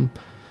 To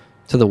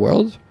the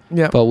world.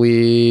 Yeah. But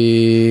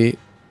we're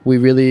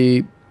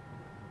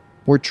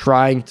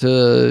trying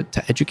to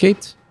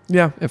educate.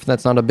 Yeah. If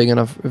that's not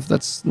if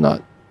that's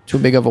not too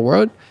big of a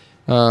word.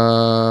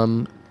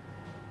 And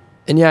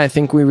yeah, I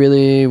think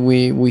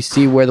we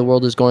see where the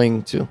world is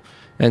going to,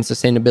 and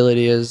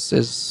sustainability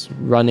is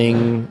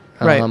running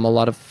Right. a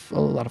lot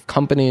of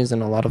companies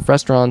and a lot of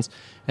restaurants,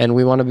 and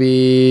we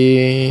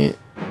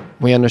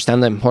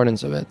understand the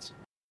importance of it.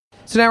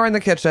 So now we're in the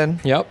kitchen.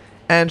 Yep.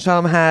 And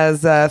Shalom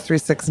has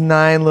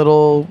 369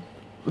 little,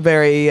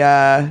 very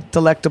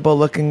delectable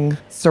looking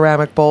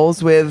ceramic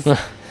bowls with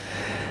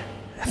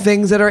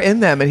things that are in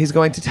them, and he's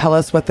going to tell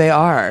us what they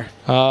are.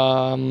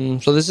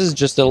 So this is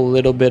just a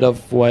little bit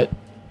of what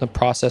the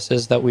process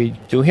is that we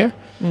do here.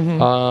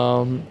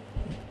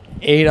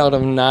 8 out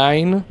of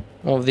 9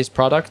 of these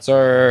products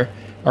are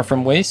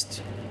from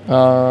waste. The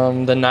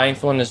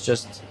 9th one is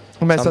just.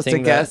 Am I supposed to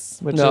something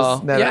guess? Which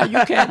no. Yeah,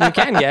 you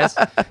can guess.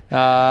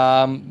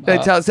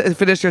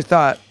 Finish your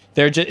thought.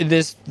 The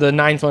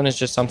 9th one is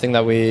just something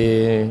that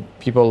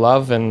people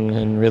love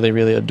and really,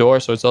 really adore.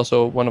 So it's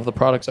also one of the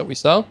products that we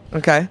sell.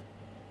 Okay.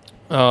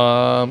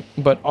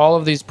 But all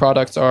of these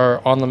products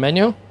are on the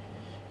menu.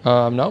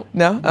 No.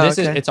 Oh,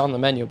 It's on the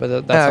menu,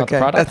 but that's not the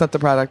product. That's not the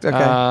product. Okay.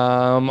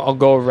 I'll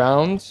go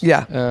around.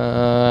 Yeah.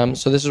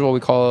 So this is what we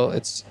call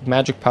it's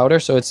magic powder.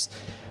 So it's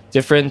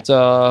different.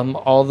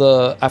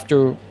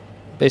 After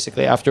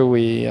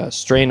we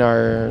strain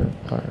our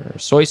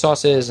soy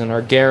sauces and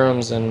our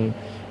garums and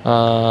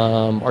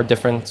our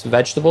different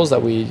vegetables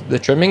the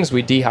trimmings,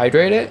 we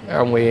dehydrate it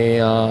and we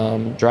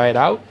dry it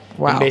out.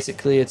 Wow. And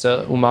basically, it's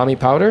a umami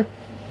powder.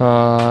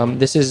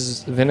 This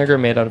is vinegar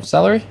made out of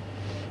celery.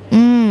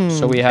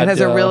 So we had. It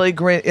has a really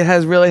green. It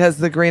has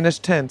the greenish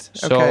tint.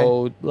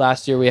 So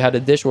last year we had a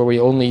dish where we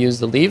only used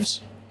the leaves,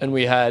 and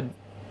we had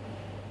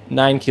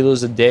 9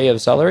 kilos a day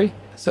of celery.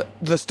 So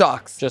the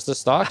stalks. Just the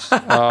stalks,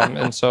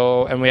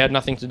 and we had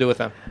nothing to do with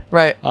them.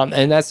 Right.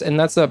 And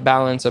that's a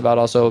balance about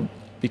also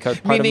because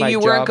part Meaning of my you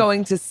job, weren't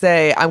going to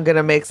say I'm going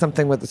to make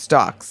something with the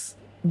stalks.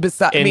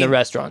 in the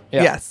restaurant.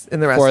 Yeah. Yes, in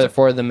the restaurant.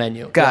 For the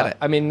menu. Got Yeah. it.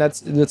 I mean,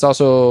 that's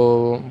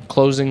also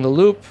closing the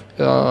loop.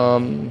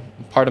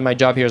 Part of my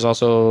job here is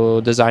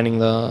also designing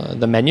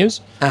the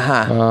menus.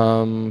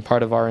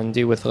 Part of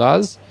R&D with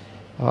Raz.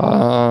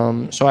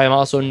 So I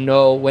also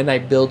know when I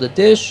build a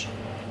dish,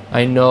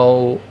 I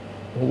know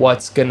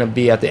what's gonna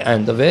be at the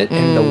end of it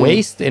and the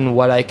waste and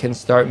what I can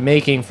start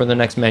making for the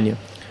next menu.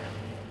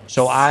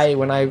 So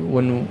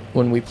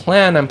when we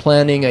plan, I'm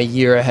planning a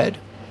year ahead.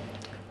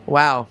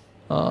 Wow.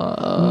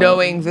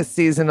 Knowing the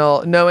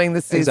seasons,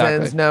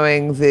 Exactly.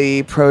 knowing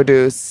the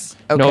produce.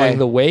 Okay. Knowing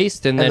the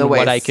waste and then the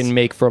what I waste. can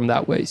make from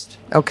that waste.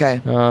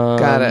 Okay.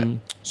 Got it.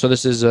 So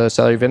this is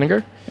celery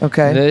vinegar.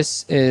 Okay.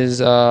 This is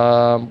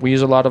we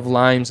use a lot of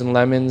limes and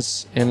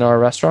lemons in our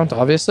restaurant.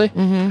 Obviously,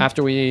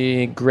 after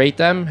we grate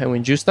them and we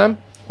juice them,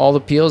 all the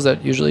peels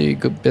that usually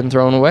been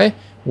thrown away,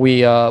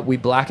 we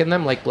blacken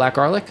them like black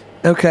garlic.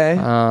 Okay.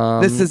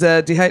 This is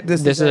a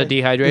This is a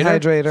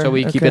dehydrator. So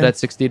we keep it at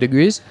 60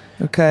 degrees.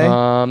 Okay.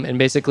 And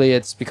basically,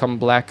 it's become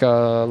black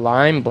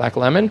lime, black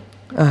lemon.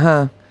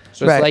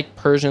 So Right. it's like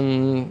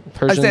Persian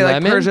I say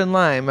lemon. like Persian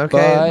lime. Okay.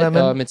 But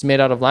Lemon. it's made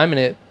out of lime,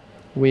 and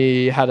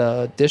we had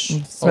a dish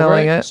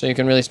Smelling over it. so you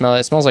can really smell it.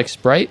 It smells like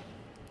Sprite.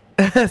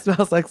 It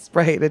smells like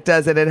Sprite. It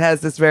does. It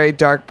has this very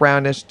dark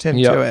brownish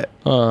tint to it.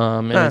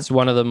 And it's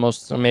one of the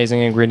most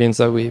amazing ingredients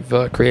that we've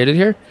created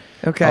here.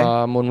 Okay.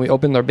 When we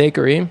opened our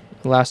bakery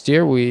last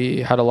year,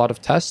 we had a lot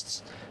of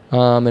tests,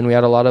 and we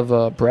had a lot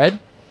of bread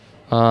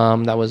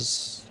that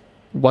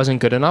wasn't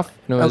good enough.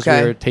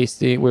 Okay.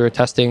 We were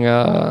testing Your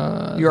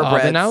the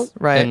oven breads, out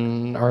right.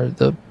 and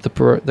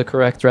the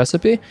correct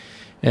recipe,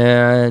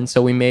 and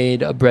so we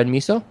made a bread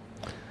miso,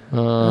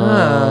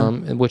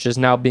 which is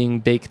now being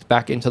baked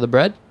back into the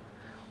bread.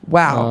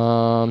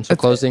 Wow. So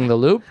closing the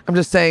loop. I'm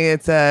just saying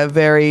it's a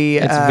very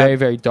It's very,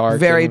 very dark.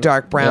 very and-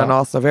 dark brown, yeah.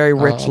 also very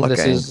rich looking.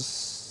 This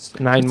is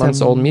 9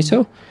 months old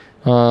miso,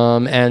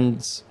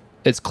 and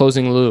it's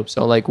closing the loop.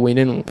 So like we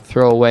didn't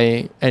throw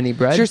away any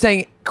bread. So you're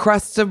saying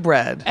crust of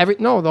bread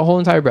The whole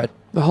entire bread.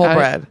 The whole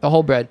bread. The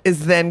whole bread.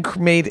 is then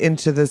made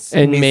into this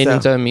And miso. made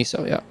into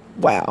miso, yeah.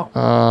 Wow.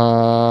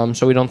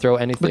 So we don't throw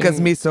anything. Because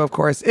miso, of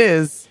course,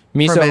 is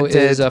miso fermented.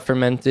 is a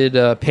fermented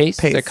paste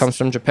Paste. that comes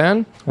from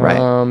Japan.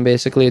 Right.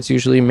 Basically, it's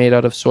usually made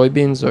out of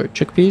soybeans or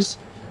chickpeas.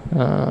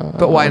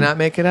 But why not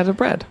make it out of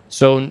bread?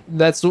 So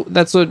that's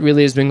what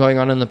really has been going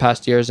on in the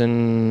past years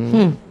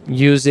in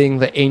using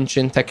the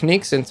ancient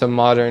techniques into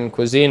modern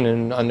cuisine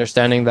and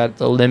understanding that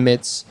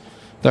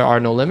there are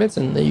no limits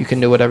and that you can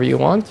do whatever you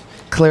want.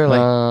 Clearly.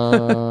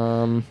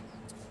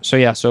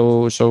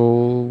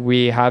 So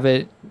we have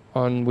it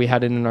on. We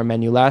had it in our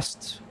menu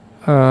last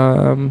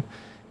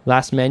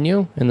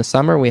menu in the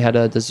summer. We had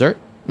a dessert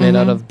made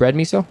out of bread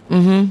miso.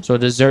 So a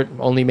dessert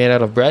only made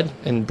out of bread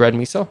and bread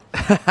miso.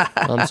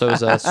 So it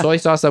was a soy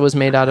sauce that was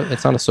made out of.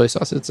 It's not a soy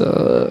sauce. It's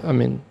a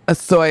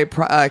soy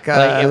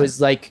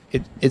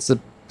it's a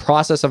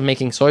process of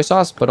making soy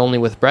sauce, but only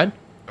with bread.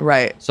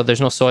 right. So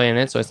there's no soy in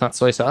it, so it's not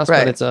soy sauce, Right.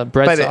 but it's a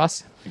bread But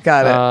sauce.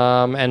 Got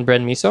it. And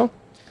bread miso.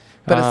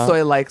 But it's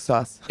soy-like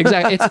sauce.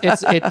 Exactly.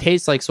 It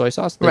tastes like soy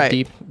sauce, the Right.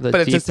 deep But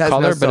it deep just has no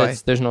color, soy.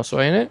 but there's no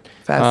soy in it.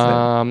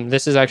 Fascinating.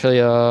 This is actually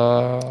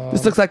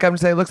This looks like, I'm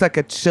saying, it looks like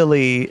a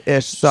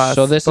chili-ish sauce.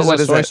 so this But is what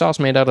a soy it? sauce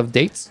made out of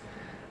dates.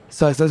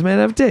 Soy sauce made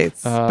out of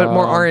dates, but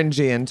more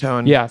orangey in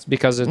tone. Yeah, it's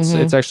because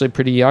it's actually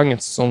pretty young.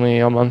 It's only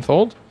a month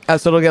old.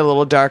 So it'll get a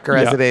little darker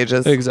as Yeah, it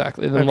ages.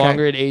 Exactly. The Okay.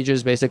 longer it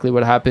ages, basically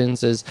what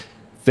happens is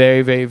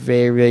very, very,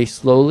 very, very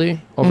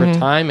slowly over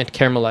time it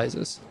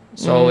caramelizes.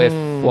 So if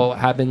what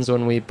happens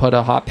when we put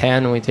a hot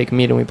pan and we take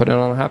meat and we put it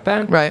on a hot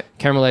pan, Right.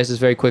 caramelizes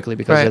very quickly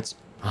because Right. it's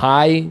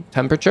high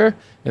temperature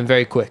and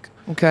very quick.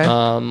 Okay.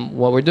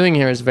 What we're doing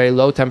here is very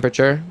low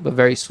temperature but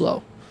very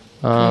slow.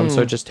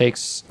 So it just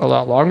takes a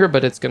lot longer,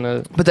 but it's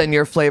gonna But then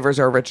your flavors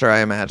are richer, I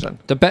imagine.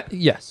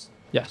 yes.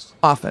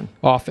 Often.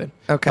 Often.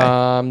 Okay.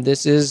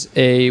 This is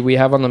we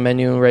have on the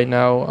menu right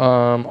now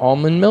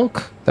almond milk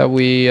that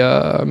we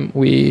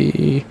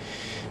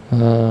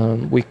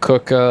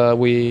cook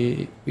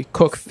we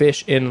cook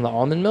fish in the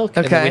almond milk,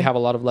 and then Okay. we have a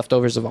lot of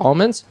leftovers of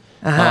almonds.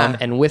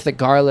 And with the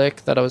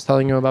garlic that I was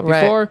telling you about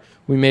Right. before,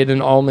 we made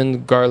an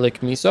almond garlic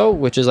miso,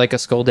 which is like a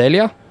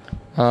scoldelia.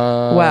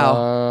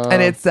 Wow.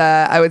 And it's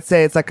I would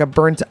say it's like a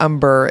burnt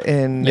umber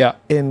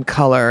in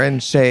color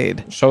and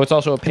shade. So it's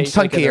also a paste.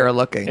 chunkier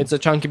looking. It's a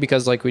chunky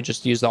because like we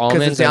just use the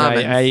almonds, it's the and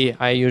almonds.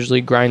 I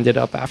usually grind it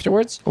up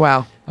afterwards.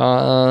 Wow.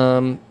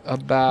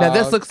 About Now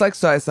this looks like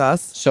soy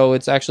sauce. so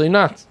it's actually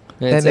not.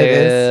 It's Then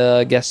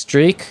it a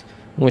gastrique,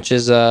 which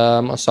is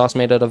a sauce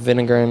made out of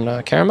vinegar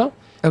and caramel.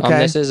 Okay.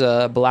 This is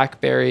a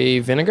blackberry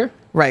vinegar.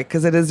 Right,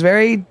 because it is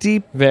very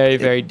deep, Very,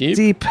 very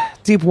deep.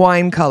 deep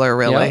wine color,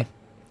 really.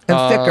 Yeah. And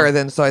thicker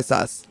than soy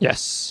sauce.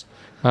 Yes.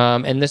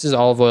 And this is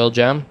olive oil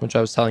jam, which I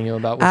was telling you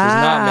about, which is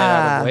not made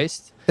out of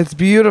waste. It's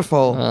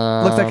beautiful.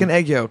 Looks like an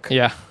egg yolk.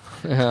 Yeah.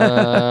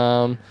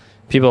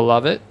 People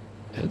love it.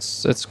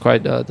 It's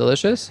quite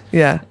delicious.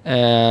 Yeah.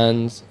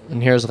 And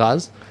here's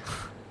Raz.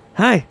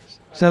 Hi.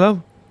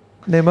 Shalom.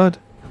 Nemod.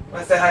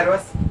 Want to say hi to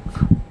us?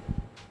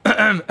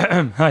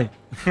 Hi.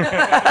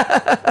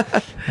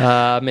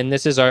 And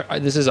this is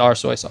our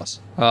soy sauce.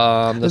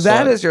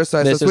 That is your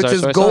soy sauce, which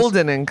is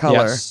golden in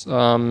color. Yes,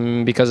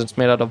 because it's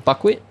made out of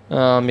buckwheat.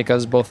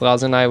 Because both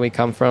Raz and I, we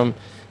come from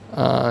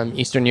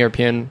Eastern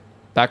European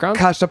background.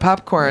 Kasha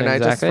popcorn.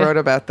 Exactly. I just wrote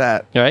about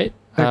that. Right.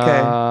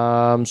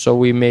 Okay. So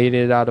we made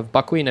it out of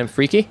buckwheat and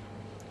freaky.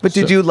 But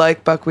did you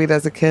like buckwheat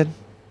as a kid?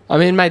 I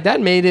mean, my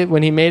dad made it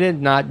when he made it,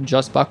 not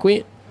just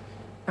buckwheat.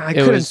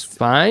 It was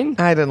fine.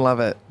 I didn't love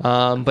it.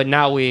 But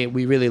now we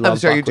really love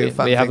sure buckwheat. you do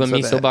fun We have a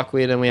things with miso it.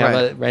 buckwheat, and we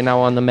have right now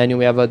on the menu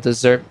we have a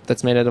dessert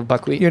that's made out of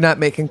buckwheat. You're not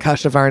making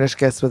kasha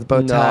varnishkis with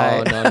bow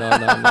tie.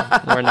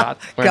 No. We're not.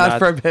 God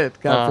forbid.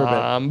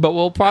 But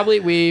we'll probably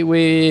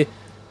we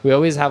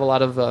always have a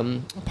lot of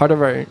part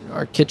of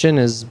our kitchen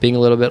is being a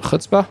little bit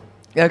chutzpah.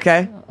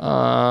 Okay.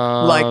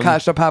 Like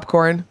kasha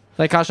popcorn.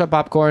 Like kasha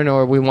popcorn,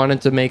 or we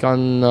wanted to make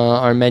on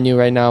our menu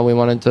right now. We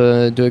wanted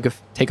to do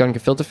take on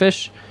gefilte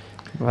fish,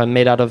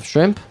 made out of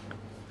shrimp.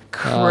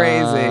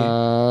 Crazy.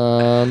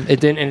 It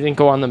didn't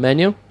go on the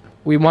menu.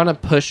 We want to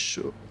push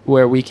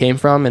where we came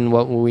from and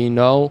what we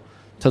know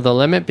to the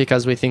limit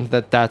because we think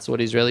that that's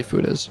what Israeli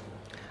food is.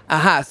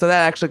 Aha. So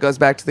that actually goes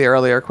back to the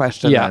earlier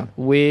question. Yeah.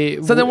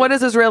 Then. Then what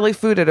is Israeli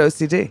food at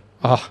OCD?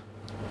 Oh,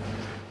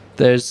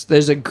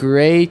 there's a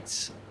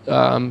great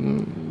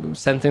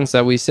sentence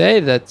that we say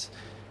that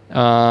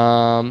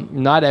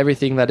not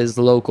everything that is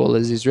local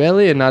is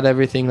Israeli, and not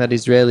everything that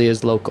Israeli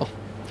is local.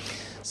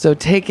 So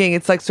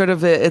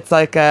it's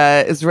like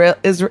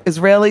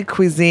Israeli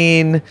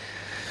cuisine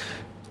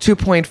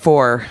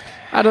 2.4.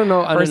 I don't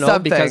know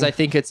something. because I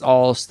think it's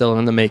all still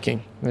in the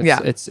making.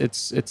 It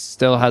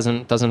still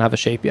doesn't have a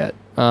shape yet.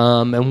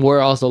 And we're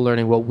also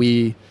learning what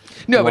we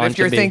No, but if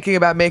you're thinking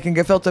about making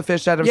gefilte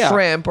fish out of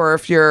shrimp, or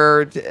if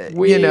you're,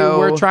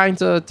 we're trying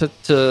to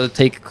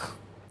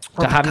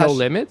have no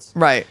limits,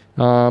 right?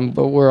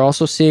 But we're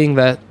also seeing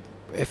that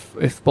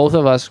if both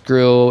of us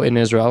grew in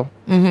Israel,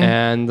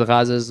 and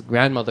Raz's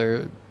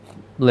grandmother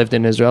lived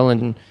in Israel,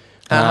 and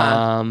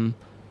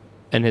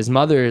his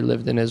mother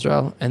lived in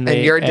Israel, and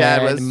your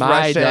dad was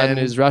my Russian. dad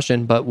is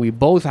Russian, but we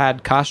both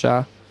had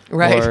kasha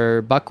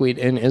or buckwheat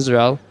in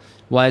Israel.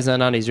 Why is that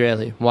not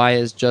Israeli? Why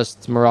is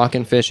just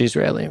Moroccan fish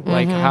Israeli?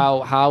 Like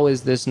how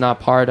is this not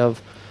part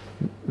of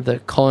the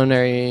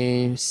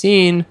culinary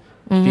scene?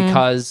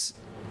 Because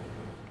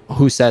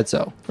who said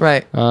so?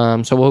 Right.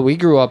 So what we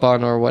grew up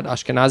on, or what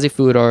Ashkenazi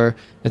food, or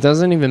it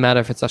doesn't even matter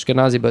if it's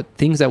Ashkenazi, but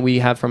things that we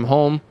have from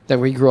home that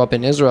we grew up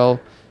in Israel,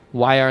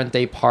 why aren't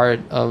they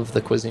part of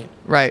the cuisine?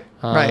 Right.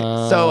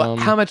 So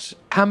how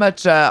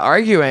much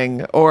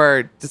arguing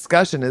or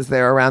discussion is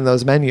there around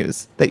those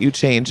menus that you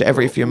change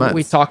every few months?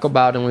 We talk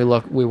about and we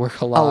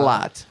work a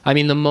lot. I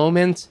mean, the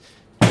moment.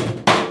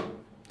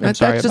 That's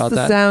just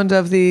the sound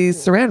of the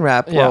saran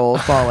wrap roll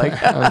falling.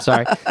 I'm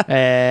sorry.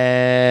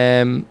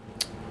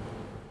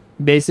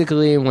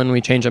 Basically, when we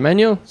change a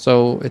menu,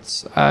 so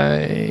it's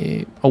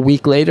a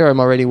week later, I'm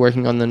already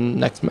working on the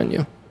next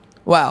menu.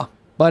 Wow.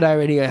 But I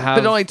already have.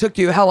 But it only took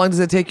you. How long does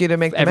it take you to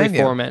make the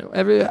menu?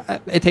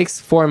 It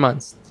takes 4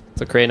 months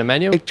to create a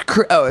menu.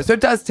 So it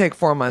does take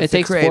 4 months. It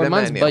takes 4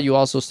 months, but you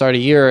also start a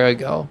year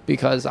ago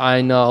because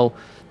I know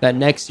that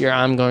next year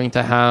I'm going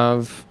to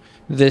have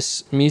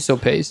this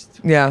miso paste.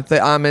 Yeah, the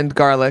almond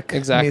garlic.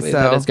 Exactly. Miso.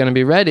 That it's going to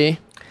be ready.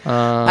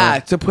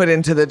 To put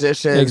into the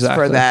dishes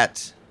for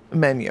that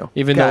menu.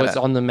 Even though it's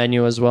on the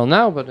menu as well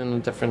now, but in a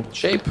different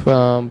shape.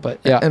 But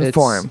yeah, and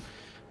form.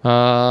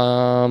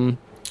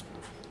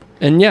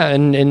 And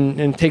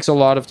it takes a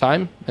lot of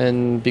time,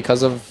 and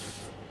because of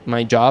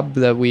my job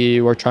that we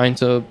were trying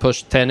to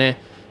push Tene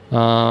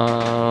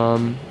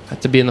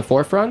to be in the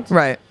forefront,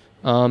 right?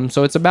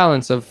 So it's a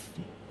balance of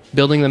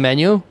building the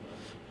menu,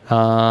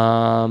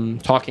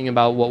 talking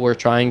about what we're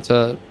trying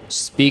to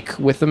speak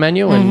with the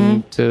menu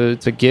and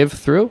to give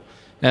through,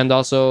 and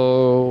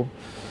also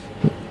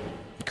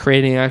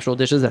creating actual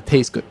dishes that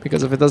taste good,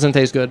 because if it doesn't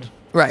taste good,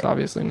 it's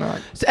obviously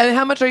not. And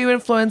how much are you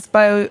influenced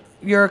by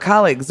your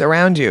colleagues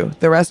around you,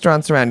 the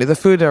restaurants around you, the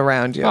food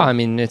around you? I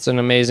mean, it's an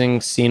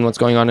amazing seeing what's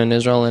going on in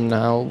Israel and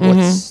now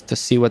to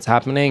see what's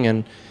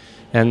happening,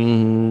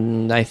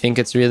 and I think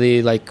it's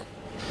really like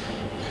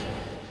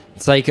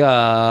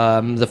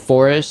the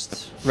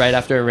forest right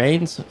after it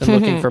rains and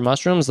looking for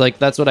mushrooms. Like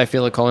that's what I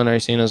feel the culinary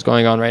scene is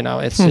going on right now.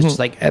 It's just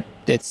like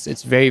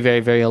it's very,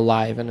 very, very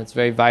alive, and it's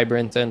very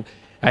vibrant, and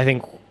I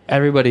think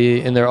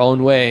everybody in their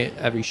own way,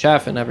 every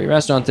chef and every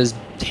restaurant is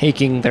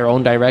taking their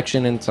own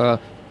direction into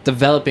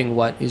developing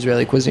what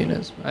Israeli cuisine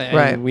is.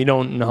 And we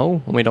don't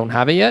know, and we don't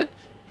have it yet.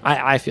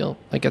 I feel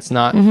like it's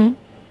not a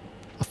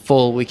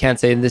full, we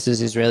can't say this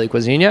is Israeli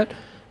cuisine yet,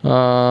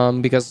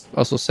 because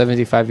also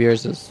 75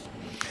 years is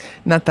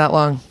not that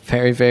long.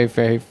 Very, very,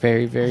 very,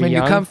 very, very when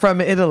young. You come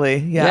from Italy.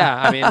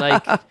 Yeah, I mean,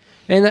 like,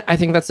 and I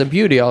think that's the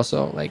beauty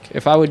also. Like,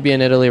 if I would be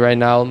in Italy right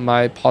now,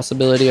 my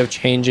possibility of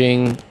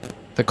changing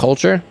the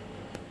culture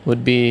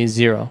would be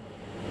zero,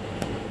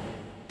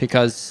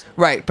 because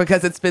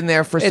it's been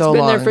there for so long.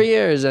 It's been there for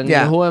years, and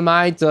who am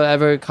I to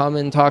ever come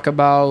and talk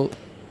about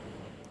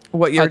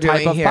what you're doing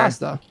type of here?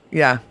 Pasta?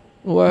 Yeah,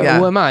 who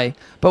am I?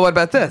 But what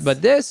about this?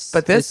 But this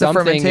the is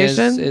something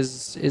fermentation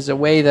is a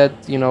way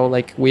that,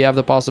 like we have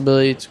the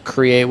possibility to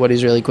create what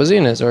Israeli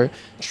cuisine is, or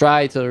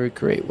try to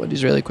recreate what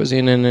Israeli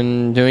cuisine is,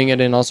 and doing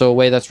it in also a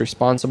way that's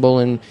responsible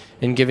and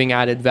giving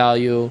added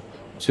value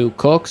to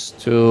cooks,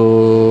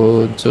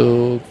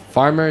 to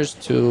farmers,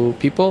 to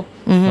people.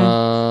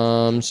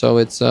 So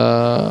it's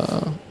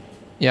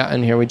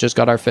and here we just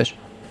got our fish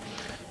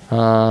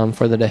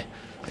for the day.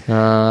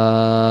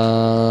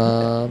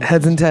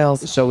 Heads and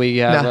tails. So we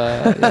have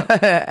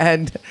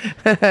and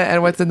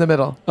what's in the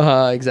middle?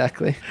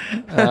 Exactly.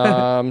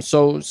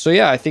 So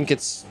I think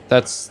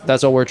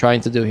that's what we're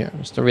trying to do here,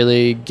 is to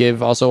really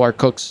give also our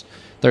cooks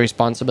the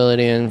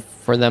responsibility and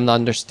for them the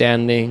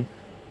understanding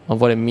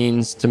of what it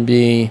means to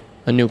be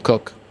a new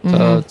cook,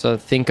 to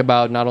think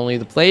about not only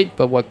the plate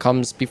but what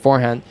comes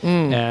beforehand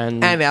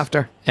and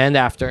after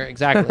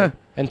exactly.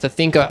 And to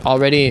think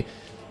already,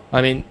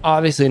 I mean,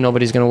 obviously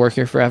nobody's going to work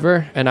here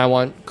forever, and I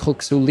want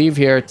cooks who leave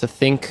here to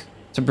think,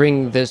 to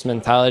bring this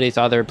mentality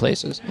to other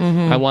places.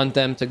 I want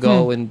them to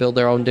go and build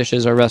their own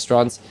dishes or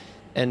restaurants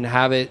and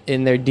have it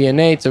in their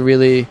DNA to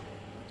really,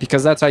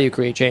 because that's how you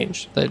create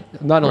change. That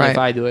not only if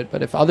I do it,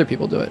 but if other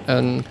people do it,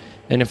 and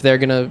if they're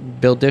going to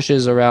build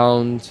dishes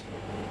around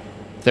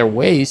their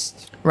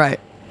waste, right?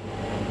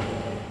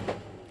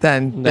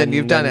 Then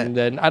you've done it.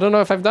 Then I don't know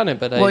if I've done it,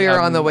 but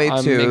you're on the way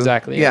to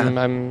exactly. Yeah,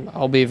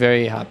 I'll be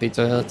very happy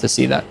to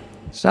see that.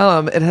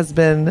 Shalom, it has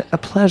been a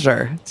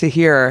pleasure to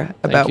hear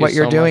about what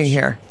you're doing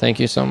here. Thank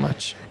you so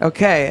much.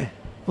 Okay,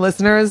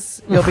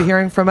 listeners, you'll be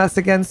hearing from us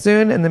again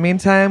soon. In the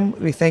meantime,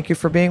 we thank you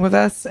for being with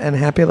us and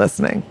happy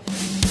listening.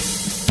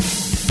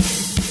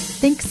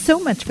 Thanks so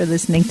much for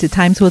listening to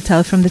Times Will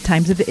Tell from the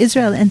Times of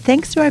Israel, and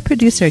thanks to our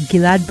producer,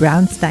 Gilad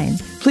Brownstein.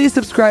 Please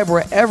subscribe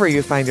wherever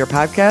you find your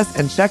podcast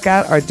and check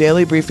out our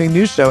daily briefing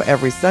news show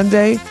every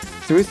Sunday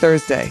through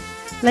Thursday.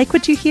 Like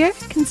what you hear?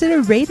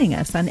 Consider rating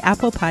us on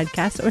Apple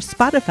Podcasts or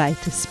Spotify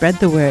to spread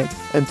the word.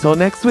 Until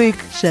next week.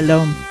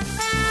 Shalom.